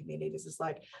and brown communities, it's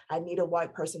like, I need a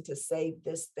white person to save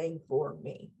this thing for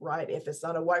me, right? If it's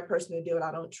not a white person to do it,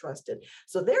 I don't trust it.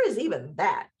 So there is even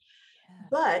that. Yeah.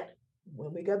 But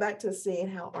when we go back to seeing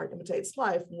how art imitates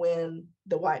life, when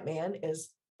the white man is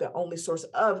the only source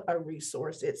of a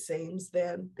resource, it seems,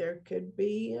 then there could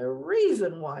be a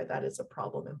reason why that is a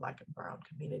problem in Black and brown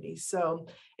communities. So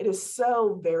it is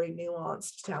so very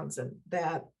nuanced, Townsend,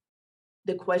 that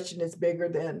the question is bigger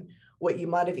than what you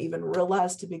might have even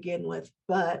realized to begin with.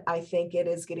 But I think it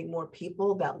is getting more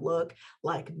people that look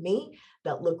like me,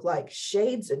 that look like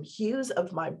shades and hues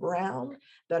of my brown,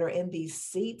 that are in these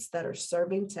seats that are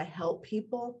serving to help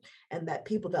people, and that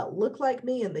people that look like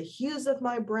me and the hues of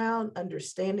my brown,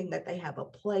 understanding that they have a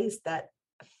place that,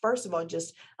 first of all,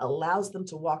 just allows them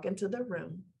to walk into the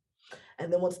room,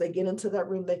 And then once they get into that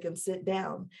room, they can sit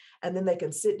down, and then they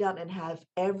can sit down and have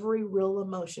every real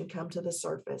emotion come to the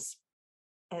surface,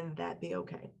 and that be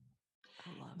okay.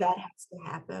 I love That that. has to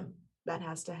happen. That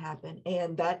has to happen.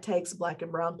 And that takes Black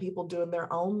and brown people doing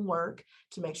their own work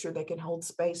to make sure they can hold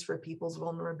space for people's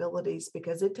vulnerabilities,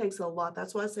 because it takes a lot.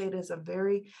 That's why I say it is a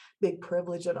very big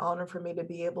privilege and honor for me to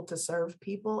be able to serve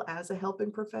people as a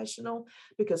helping professional.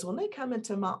 Because when they come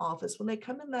into my office, when they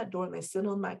come in that door and they sit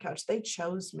on my couch, they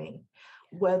chose me.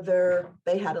 Whether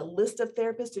they had a list of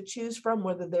therapists to choose from,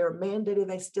 whether they were mandated,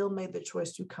 they still made the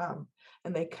choice to come,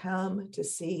 and they come to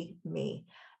see me.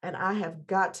 And I have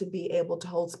got to be able to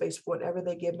hold space for whatever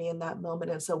they give me in that moment.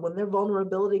 And so when their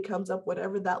vulnerability comes up,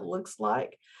 whatever that looks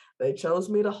like, they chose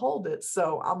me to hold it.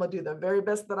 So I'm going to do the very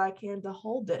best that I can to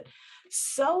hold it,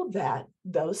 so that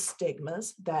those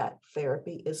stigmas that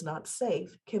therapy is not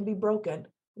safe can be broken,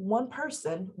 one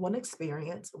person, one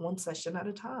experience, one session at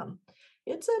a time.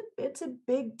 It's a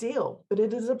big deal, but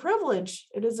it is a privilege.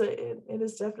 It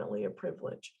is definitely a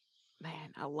privilege.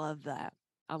 Man, I love that.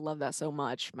 I love that so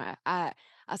much. I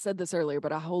said this earlier,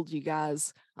 but I hold you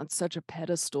guys on such a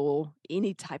pedestal.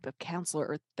 Any type of counselor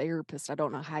or therapist, I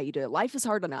don't know how you do it. Life is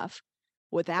hard enough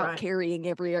without Right. carrying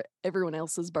everyone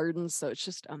else's burdens. So it's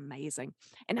just amazing.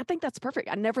 And I think that's perfect.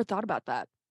 I never thought about that.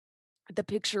 The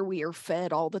picture we are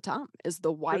fed all the time is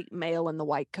the white male in the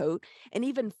white coat, and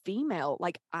even female.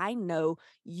 Like, I know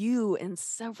you and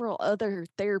several other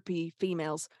therapy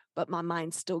females, but my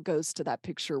mind still goes to that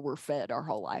picture we're fed our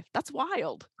whole life. That's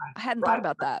wild. Right. I hadn't thought Right.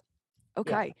 about that. Yeah.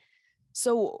 Okay.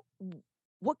 So,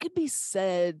 what could be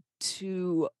said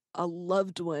to a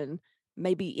loved one,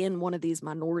 maybe in one of these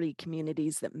minority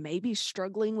communities that may be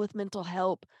struggling with mental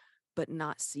health, but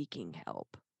not seeking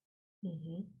help?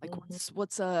 Mhm, Like, mhm.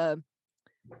 what's a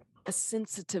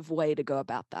sensitive way to go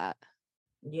about that?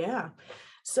 Yeah.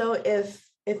 So if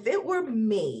it were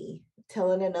me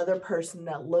telling another person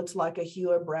that looks like a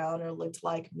Hugh or Brown or looked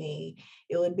like me,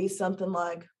 it would be something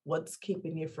like, what's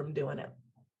keeping you from doing it?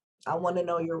 I want to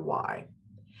know your why.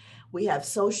 We have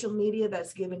social media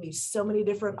that's giving you so many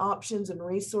different options and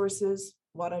resources.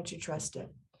 Why don't you trust it?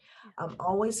 Yeah. I'm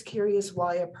always curious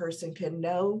why a person can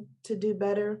know to do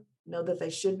better, know that they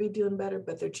should be doing better,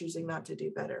 but they're choosing not to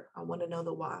do better. I want to know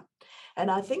the why. And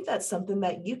I think that's something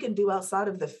that you can do outside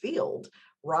of the field,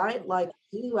 right? Like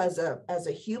you as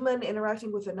a human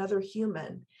interacting with another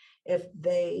human, if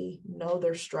they know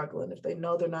they're struggling, if they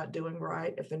know they're not doing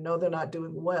right, if they know they're not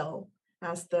doing well,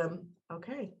 ask them,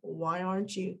 okay, why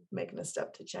aren't you making a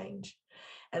step to change?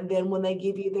 And then when they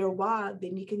give you their why,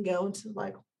 then you can go into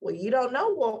like, well, you don't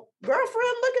know. Well,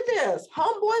 girlfriend, look at this.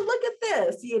 Homeboy, look at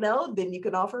this. Then you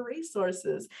can offer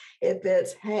resources. If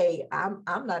it's, hey, I'm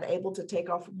not able to take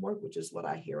off from work, which is what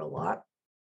I hear a lot.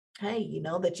 Hey, you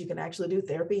know that you can actually do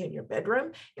therapy in your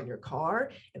bedroom, in your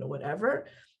car, and whatever.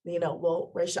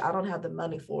 Well, Rachel, I don't have the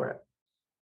money for it.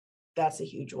 That's a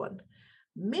huge one.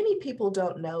 Many people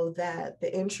don't know that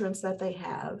the insurance that they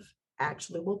have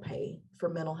actually will pay for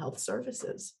mental health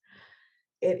services.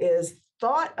 It is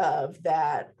thought of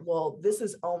that, well, this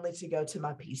is only to go to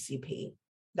my PCP.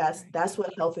 That's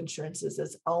what health insurance is.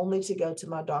 It's only to go to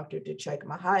my doctor to check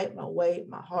my height, my weight,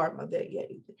 my heart, my that.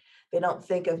 They don't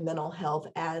think of mental health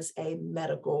as a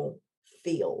medical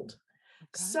field.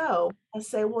 Okay. So I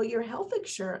say, well, your health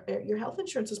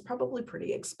insurance is probably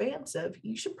pretty expansive.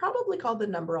 You should probably call the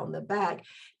number on the back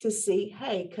to see,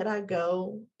 hey, could I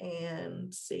go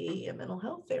and see a mental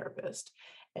health therapist?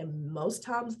 And most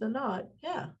times than not,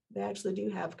 yeah, they actually do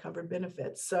have covered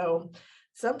benefits. So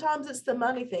sometimes it's the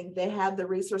money thing. They have the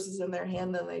resources in their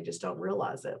hand and they just don't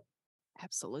realize it.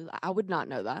 Absolutely. I would not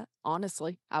know that.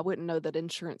 Honestly, I wouldn't know that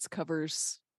insurance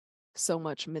covers so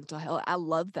much mental health. I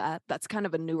love that. That's kind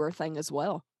of a newer thing as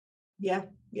well. Yeah,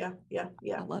 yeah, yeah, I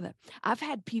yeah. love it. I've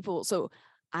had people, so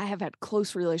I have had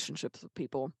close relationships with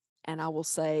people, and I will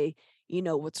say,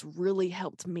 what's really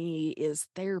helped me is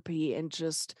therapy and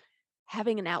just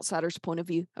having an outsider's point of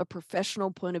view, a professional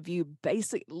point of view.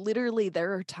 Literally,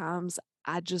 there are times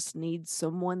I just need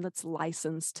someone that's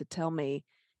licensed to tell me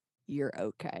you're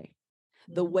okay.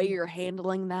 The way Mhm. you're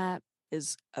handling that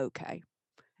is okay.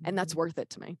 And that's Mhm. worth it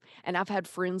to me. And I've had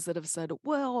friends that have said,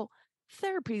 well,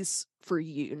 therapy's for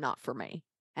you, not for me.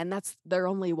 And that's their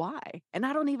only why. And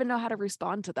I don't even know how to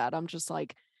respond to that. I'm just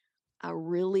like, I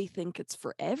really think it's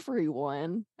for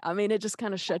everyone. I mean, it just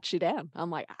kind of shuts you down.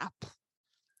 I'm like,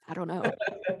 I don't know.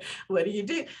 What do you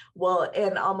do? Well,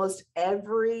 in almost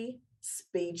every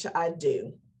speech I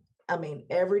do, I mean,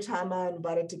 every time I'm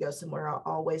invited to go somewhere, I'll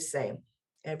always say,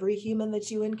 every human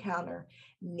that you encounter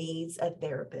needs a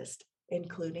therapist,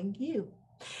 including you.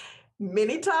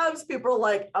 Many times people are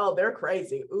like, oh, they're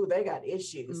crazy. Ooh, they got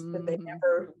issues, but they Hmm.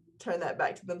 never turn that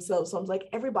back to themselves. So I'm like,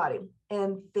 everybody,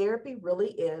 and therapy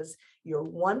really is your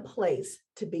one place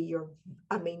to be your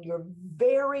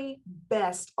very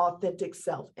best authentic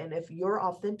self. And if your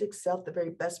authentic self, the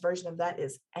very best version of that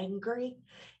is angry,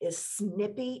 is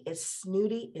snippy, is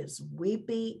snooty, is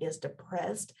weepy, is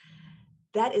depressed,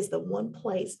 that is the one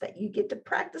place that you get to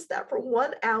practice that for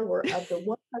 1 hour of the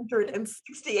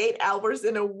 168 hours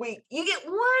in a week. You get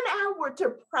 1 hour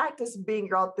to practice being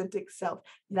your authentic self.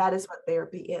 That is what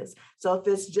therapy is. So if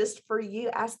it's just for you,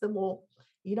 ask them, well,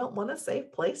 you don't want a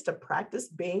safe place to practice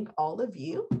being all of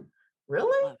you?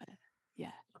 Really? Love it.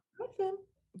 Yeah. Okay.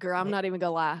 Girl, I'm not even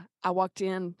gonna lie. I walked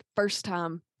in first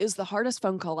time. It was the hardest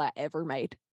phone call I ever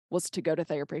made was to go to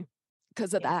therapy.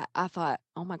 Because of that, I thought,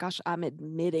 oh my gosh, I'm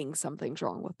admitting something's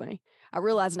wrong with me. I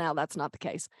realize now that's not the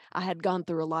case. I had gone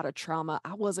through a lot of trauma.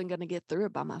 I wasn't going to get through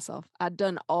it by myself. I'd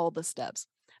done all the steps.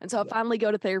 And so I finally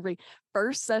go to therapy.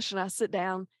 First session, I sit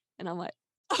down and I'm like,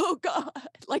 oh God,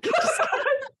 like it just,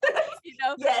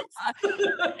 Yes.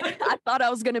 I thought I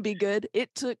was going to be good.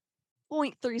 It took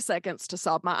 0.3 seconds to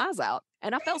sob my eyes out.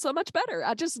 And I felt so much better.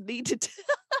 I just needed to,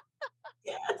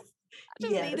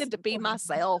 needed to be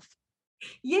myself.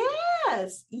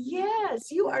 Yes,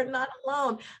 you are not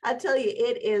alone. I tell you,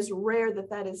 it is rare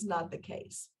that is not the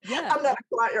case. Yeah. I'm not a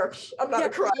crier. I'm not a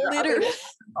crier. Literally.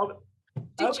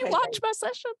 Did you watch my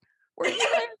session? Were you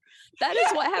there? That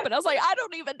is what happened. I was like, I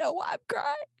don't even know why I'm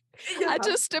crying. I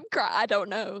just am crying. I don't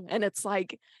know. And it's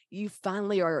like you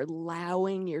finally are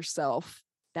allowing yourself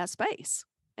that space.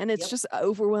 And it's just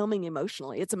overwhelming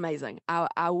emotionally. It's amazing.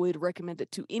 I would recommend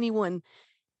it to anyone,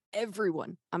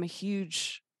 everyone. I'm a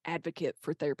huge advocate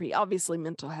for therapy, obviously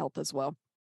mental health as well.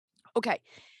 Okay.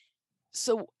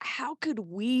 So how could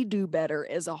we do better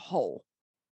as a whole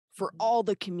for all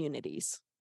the communities,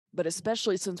 but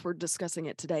especially since we're discussing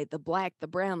it today, the Black, the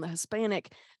brown, the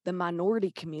Hispanic, the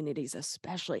minority communities,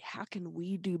 especially, how can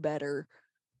we do better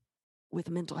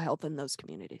with mental health in those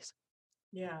communities?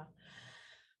 Yeah.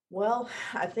 Well,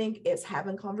 I think it's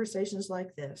having conversations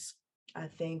like this. I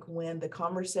think when the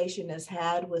conversation is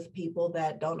had with people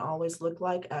that don't always look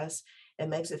like us, it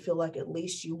makes it feel like at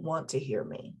least you want to hear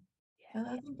me. And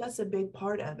I think that's a big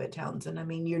part of it, Townsend. I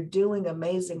mean, you're doing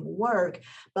amazing work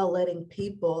by letting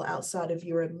people outside of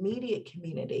your immediate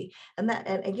community, and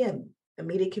again,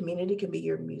 immediate community can be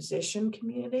your musician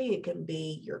community, it can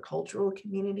be your cultural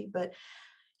community, but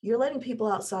you're letting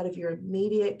people outside of your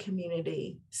immediate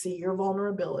community see your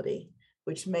vulnerability,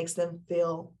 which makes them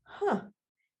feel,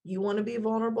 you want to be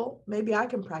vulnerable? Maybe I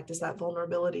can practice that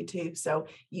vulnerability too. So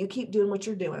you keep doing what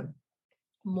you're doing.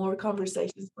 More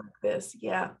conversations like this.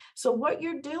 Yeah. So what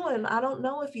you're doing, I don't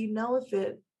know if you know if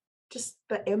it just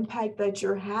the impact that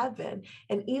you're having.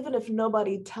 And even if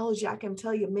nobody tells you, I can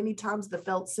tell you many times the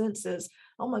felt sense is,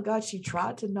 oh my God, she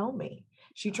tried to know me.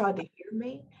 She tried to hear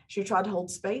me. She tried to hold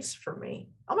space for me.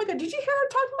 Oh my God, did you hear her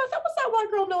talking about that? What's that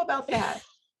white girl know about that?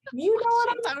 You know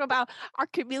what I'm talking about? Our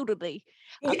community.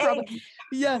 I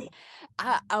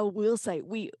will say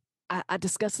I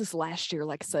discussed this last year,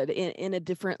 like I said, in a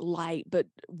different light, but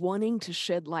wanting to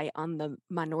shed light on the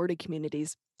minority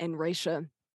communities. And Raisha,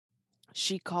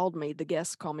 the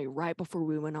guest called me right before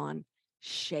we went on,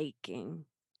 shaking,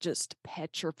 just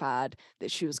petrified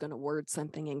that she was going to word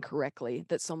something incorrectly,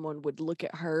 that someone would look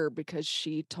at her because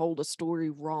she told a story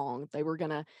wrong.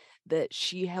 That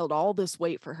she held all this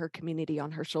weight for her community on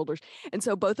her shoulders. And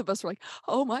so both of us were like,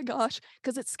 oh my gosh,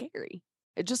 because it's scary.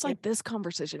 It's just like this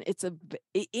conversation.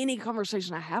 Any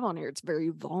conversation I have on here, it's very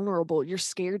vulnerable. You're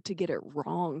scared to get it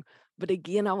wrong. But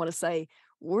again, I want to say,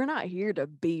 we're not here to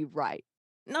be right.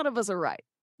 None of us are right.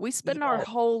 We spend our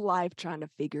whole life trying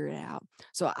to figure it out.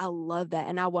 So I love that.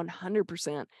 And I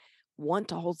 100% want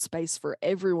to hold space for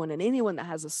everyone and anyone that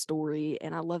has a story.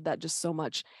 And I love that just so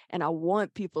much. And I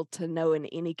want people to know in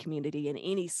any community, in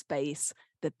any space,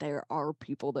 that there are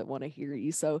people that want to hear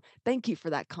you. So thank you for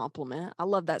that compliment. I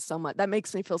love that so much. That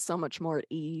makes me feel so much more at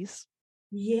ease.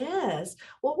 Yes.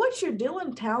 Well, what you're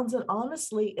doing, Townsend,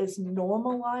 honestly, is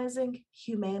normalizing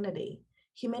humanity.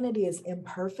 Humanity is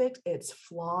imperfect, it's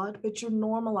flawed, but you're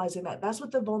normalizing that. That's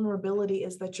what the vulnerability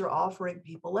is that you're offering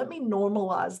people. Let me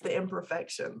normalize the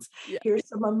imperfections. Here's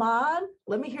some of mine.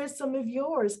 Let me hear some of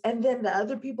yours. And then the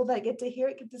other people that get to hear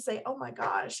it get to say, oh my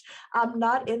gosh, I'm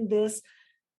not in this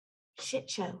shit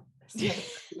show.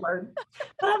 Word.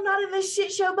 But I'm not in this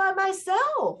shit show by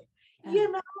myself.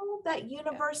 You know, that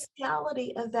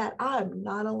universality of that. I'm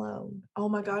not alone. Oh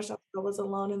my gosh, I thought I was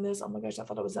alone in this. Oh my gosh, I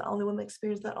thought I was the only one that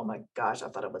experienced that. Oh my gosh, I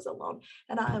thought I was alone.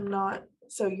 And I am not.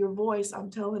 So your voice, I'm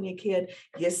telling you, kid,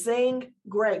 you sing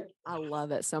great. I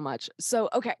love it so much. So,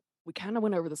 okay, we kind of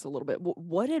went over this a little bit.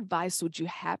 What advice would you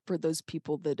have for those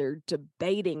people that are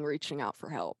debating reaching out for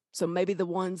help? So maybe the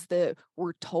ones that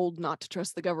were told not to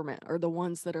trust the government, or the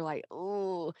ones that are like,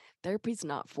 oh, therapy's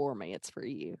not for me, it's for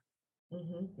you.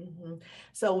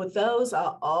 So with those,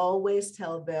 I always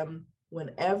tell them,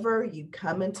 whenever you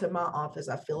come into my office,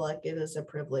 I feel like it is a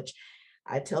privilege.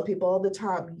 I tell people all the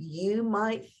time, you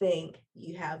might think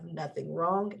you have nothing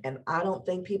wrong. And I don't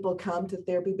think people come to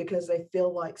therapy because they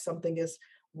feel like something is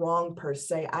wrong per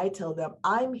se. I tell them,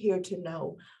 I'm here to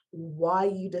know why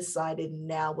you decided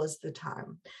now was the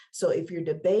time. So if you're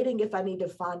debating if I need to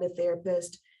find a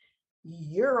therapist,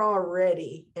 you're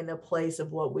already in a place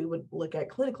of what we would look at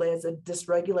clinically as a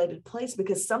dysregulated place,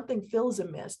 because something feels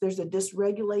amiss. There's a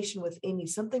dysregulation within you.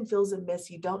 Something feels amiss.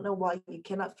 You don't know why. You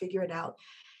cannot figure it out.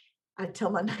 I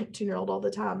tell my 19-year-old all the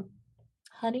time,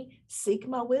 honey, seek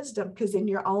my wisdom, because in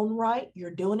your own right, you're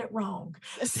doing it wrong.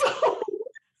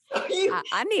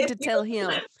 I need to tell him,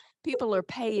 people are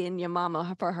paying your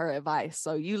mama for her advice,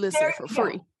 so you listen for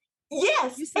free.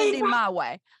 Yes. You send him my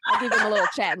way. I'll give him a little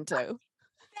chatting to.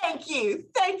 Thank you.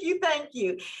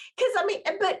 Because I mean,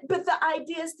 but the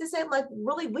idea is to say, like,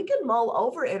 really, we can mull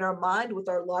over in our mind with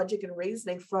our logic and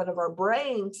reasoning front of our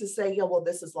brain to say, yeah, well,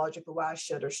 this is logical, why I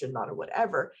should or should not, or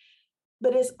whatever.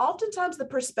 But it's oftentimes the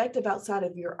perspective outside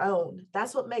of your own.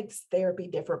 That's what makes therapy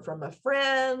different from a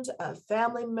friend, a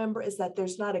family member, is that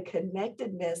there's not a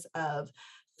connectedness of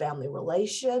family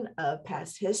relation, of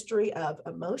past history, of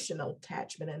emotional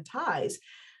attachment and ties.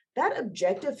 That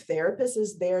objective therapist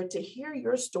is there to hear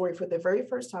your story for the very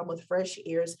first time with fresh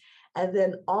ears and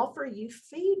then offer you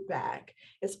feedback.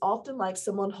 It's often like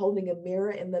someone holding a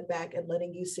mirror in the back and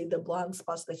letting you see the blind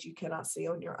spots that you cannot see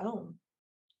on your own.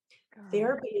 Girl.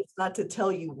 Therapy is not to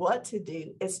tell you what to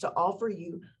do, it's to offer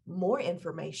you more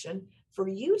information for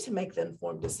you to make the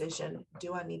informed decision.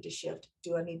 Do I need to shift?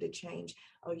 Do I need to change?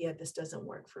 Oh, yeah, this doesn't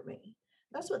work for me.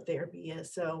 That's what therapy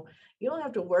is. So you don't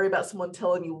have to worry about someone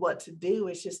telling you what to do.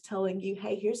 It's just telling you,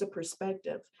 hey, here's a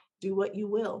perspective. Do what you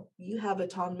will. You have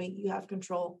autonomy. You have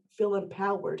control. Feel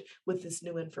empowered with this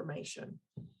new information.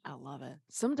 I love it.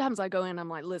 Sometimes I go in, I'm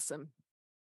like, listen,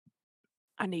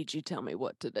 I need you to tell me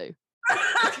what to do.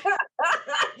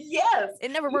 Yes.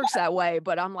 It never works that way,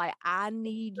 but I'm like, I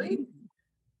need you.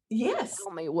 Yes.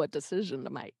 Tell me what decision to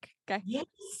make. Okay. Yes.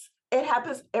 It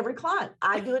happens every client.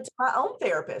 I do it to my own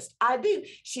therapist. I do.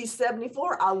 She's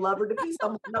 74. I love her to pieces.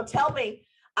 I'm like, no, tell me.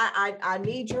 I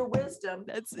need your wisdom.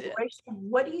 That's it.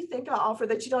 What do you think I offer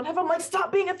that you don't have? I'm like,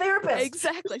 stop being a therapist.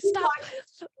 Exactly. Stop.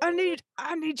 I need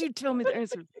you to tell me the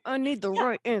answer. I need the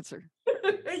right answer.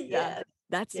 Yes.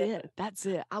 That's it. That's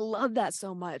it. I love that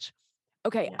so much.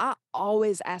 Okay. I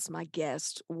always ask my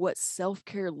guests what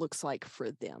self-care looks like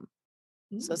for them.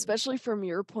 So especially from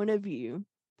your point of view.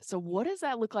 So what does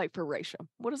that look like for Raisha?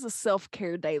 What does a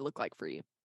self-care day look like for you?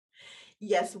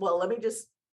 Yes. Well, let me just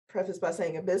preface by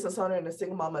saying, a business owner and a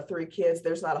single mom of 3 kids,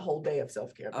 there's not a whole day of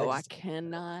self-care. Oh, I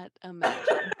cannot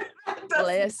imagine.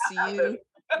 Bless you.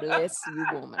 Bless you,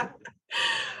 woman.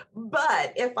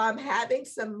 But if I'm having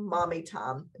some mommy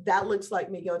time, that looks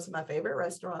like me going to my favorite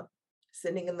restaurant,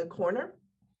 sitting in the corner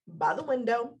by the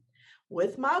window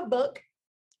with my book,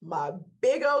 my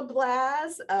big old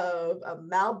glass of a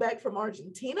Malbec from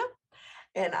Argentina,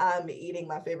 and I'm eating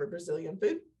my favorite Brazilian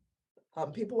food.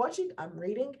 I'm people watching, I'm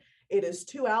reading. It is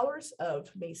 2 hours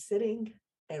of me sitting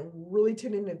and really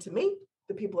tuning into me,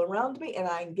 the people around me, and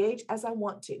I engage as I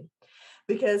want to.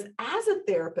 Because as a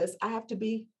therapist, I have to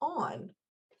be on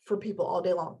for people all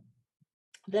day long.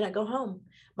 Then I go home.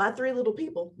 My 3 little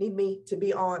people need me to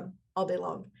be on all day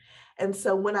long. And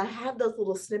so when I have those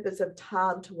little snippets of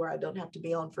time to where I don't have to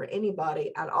be on for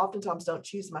anybody, I oftentimes don't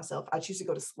choose myself. I choose to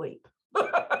go to sleep.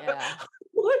 Yeah.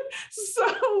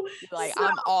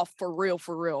 I'm off for real.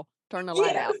 Turn the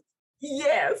light out.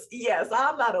 Yes.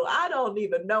 I don't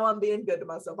even know I'm being good to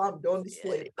myself. I'm going to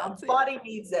sleep. My body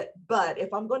needs it. But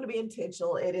if I'm going to be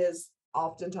intentional, it is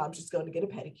oftentimes just going to get a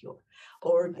pedicure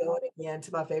or going again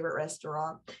to my favorite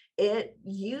restaurant. It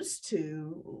used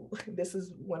to, this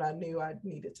is when I knew I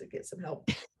needed to get some help.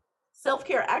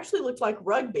 Self-care actually looked like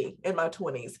rugby in my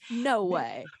 20s. No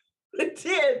way. It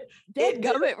did.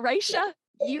 Dadgummit, Raisha,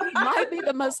 you might be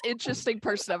the most interesting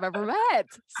person I've ever met.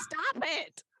 Stop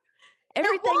it.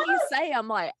 Everything you say, I'm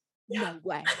like, no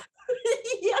way.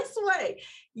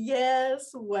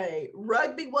 Yes way.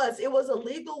 Rugby it was a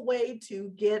legal way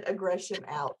to get aggression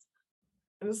out.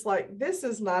 And it's like, this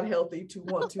is not healthy to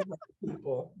want to hurt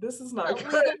people. This is not a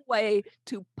legal way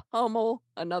to pummel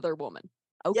another woman.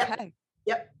 Okay.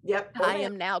 Yep. I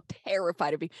am now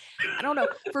terrified of you. I don't know.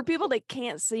 For people that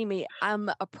can't see me, I'm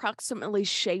approximately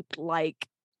shaped like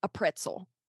a pretzel.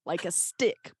 like a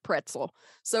stick pretzel.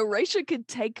 So Raisha could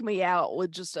take me out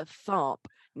with just a thump.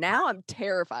 Now I'm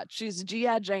terrified. She's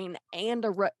G.I. Jane and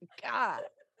God,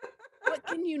 what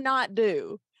can you not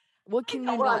do? What can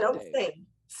you Well, I not don't do? sing.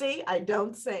 See, I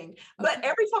don't sing. But Okay.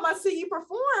 every time I see you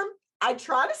perform, I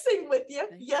try to sing with you.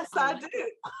 Yes, I do.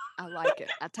 I like it.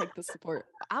 I take the support.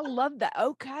 I love that.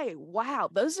 Okay. Wow.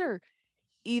 Those are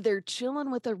either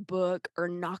chilling with a book or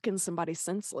knocking somebody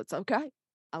senseless. Okay.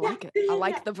 I like it. I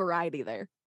like the variety there.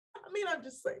 I mean, I'm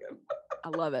just saying. I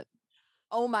love it.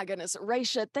 Oh my goodness.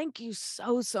 Raisha, thank you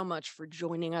so much for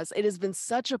joining us. It has been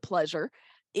such a pleasure.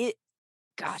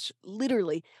 Gosh,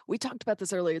 literally, we talked about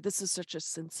this earlier. This is such a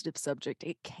sensitive subject.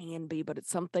 It can be, but it's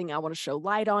something I want to show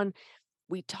light on.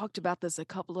 We talked about this a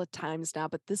couple of times now,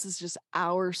 but this is just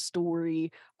our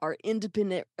story, our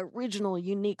independent, original,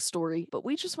 unique story. But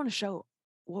we just want to show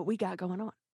what we got going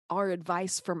on, our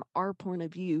advice from our point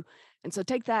of view. And so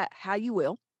take that how you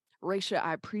will. Raisha,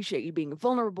 I appreciate you being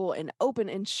vulnerable and open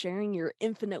and sharing your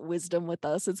infinite wisdom with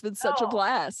us. It's been such a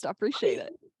blast. I appreciate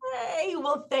it. Hey,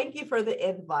 well, thank you for the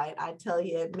invite. I tell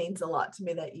you, it means a lot to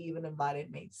me that you even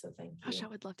invited me. So thank you. Gosh, I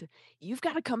would love to. You've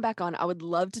got to come back on. I would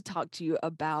love to talk to you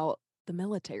about the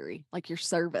military, like your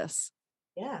service.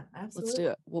 Yeah, absolutely. Let's do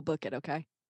it. We'll book it, okay?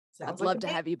 Sounds I'd love to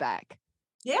have you back.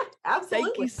 Yeah,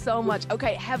 absolutely. Thank you so much.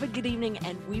 Okay, have a good evening,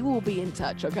 and we will be in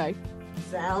touch, okay?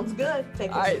 Sounds good.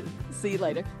 Take care. All right, see you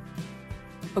later.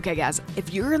 Okay, guys,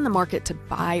 if you're in the market to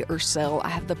buy or sell, I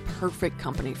have the perfect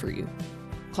company for you.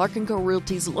 Clark & Co.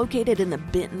 Realty is located in the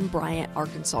Benton, Bryant,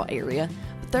 Arkansas area,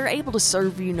 but they're able to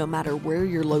serve you no matter where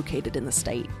you're located in the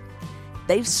state.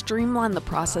 They've streamlined the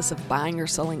process of buying or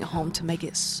selling a home to make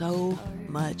it so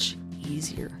much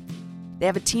easier. They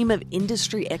have a team of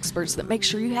industry experts that make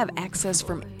sure you have access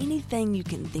from anything you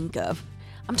can think of.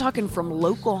 I'm talking from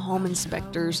local home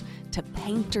inspectors to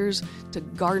painters to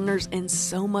gardeners and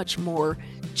so much more,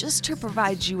 just to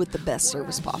provide you with the best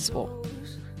service possible.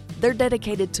 They're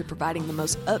dedicated to providing the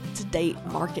most up-to-date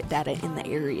market data in the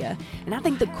area. And I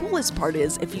think the coolest part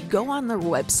is if you go on their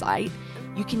website,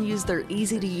 you can use their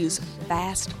easy-to-use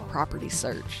fast property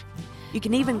search. You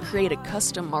can even create a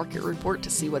custom market report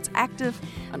to see what's active,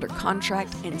 under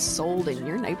contract, and sold in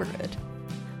your neighborhood.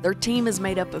 Their team is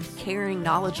made up of caring,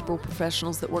 knowledgeable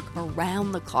professionals that work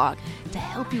around the clock to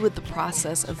help you with the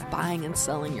process of buying and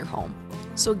selling your home.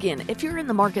 So again, if you're in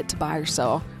the market to buy or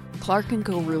sell, Clark &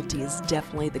 Co. Realty is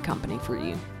definitely the company for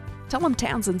you. Tell them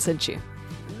Townsend sent you.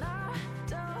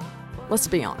 Let's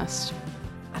be honest.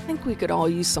 I think we could all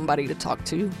use somebody to talk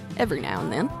to every now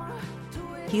and then.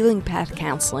 Healing Path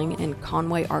Counseling in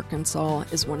Conway, Arkansas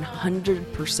is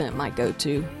 100% my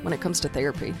go-to when it comes to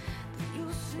therapy.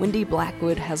 Wendy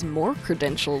Blackwood has more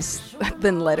credentials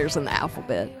than letters in the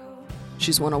alphabet.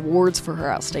 She's won awards for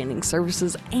her outstanding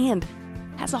services and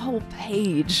has a whole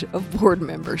page of board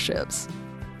memberships.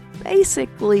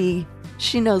 Basically,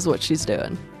 she knows what she's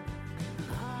doing.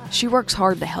 She works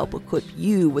hard to help equip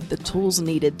you with the tools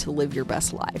needed to live your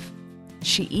best life.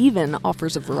 She even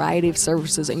offers a variety of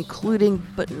services, including,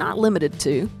 but not limited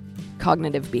to,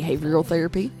 cognitive behavioral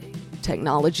therapy,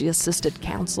 technology-assisted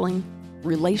counseling,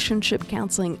 relationship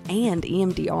counseling, and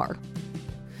EMDR.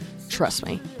 Trust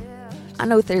me, I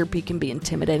know therapy can be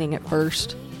intimidating at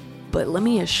first, but let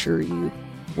me assure you,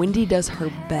 Wendy does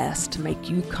her best to make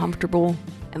you comfortable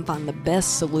and find the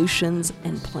best solutions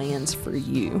and plans for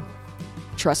you.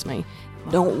 Trust me,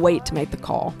 don't wait to make the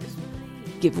call.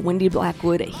 Give Wendy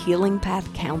Blackwood at Healing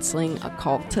Path Counseling a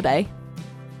call today.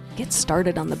 Get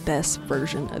started on the best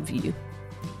version of you.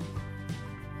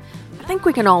 I think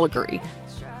we can all agree,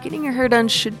 getting your hair done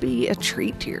should be a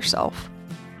treat to yourself.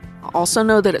 I also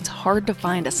know that it's hard to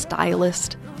find a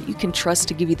stylist that you can trust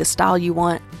to give you the style you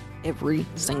want every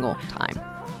single time.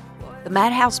 The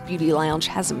Madhouse Beauty Lounge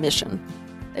has a mission.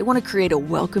 They want to create a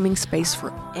welcoming space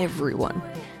for everyone,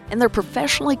 and they're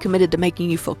professionally committed to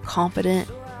making you feel confident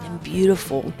and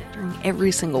beautiful during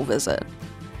every single visit.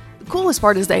 The coolest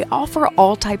part is they offer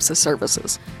all types of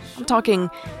services. I'm talking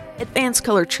advanced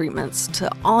color treatments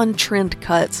to on-trend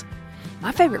cuts.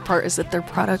 My favorite part is that their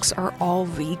products are all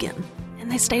vegan, and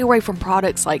they stay away from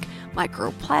products like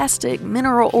microplastic,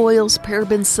 mineral oils,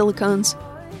 parabens, silicones.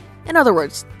 In other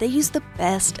words, they use the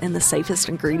best and the safest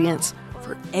ingredients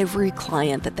for every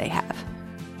client that they have.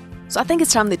 So I think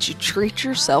it's time that you treat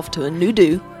yourself to a new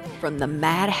do from the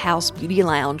Madhouse Beauty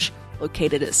Lounge,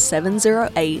 located at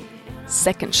 708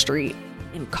 2nd Street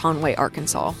in Conway,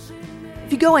 Arkansas.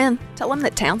 If you go in, tell them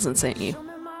that Townsend sent you.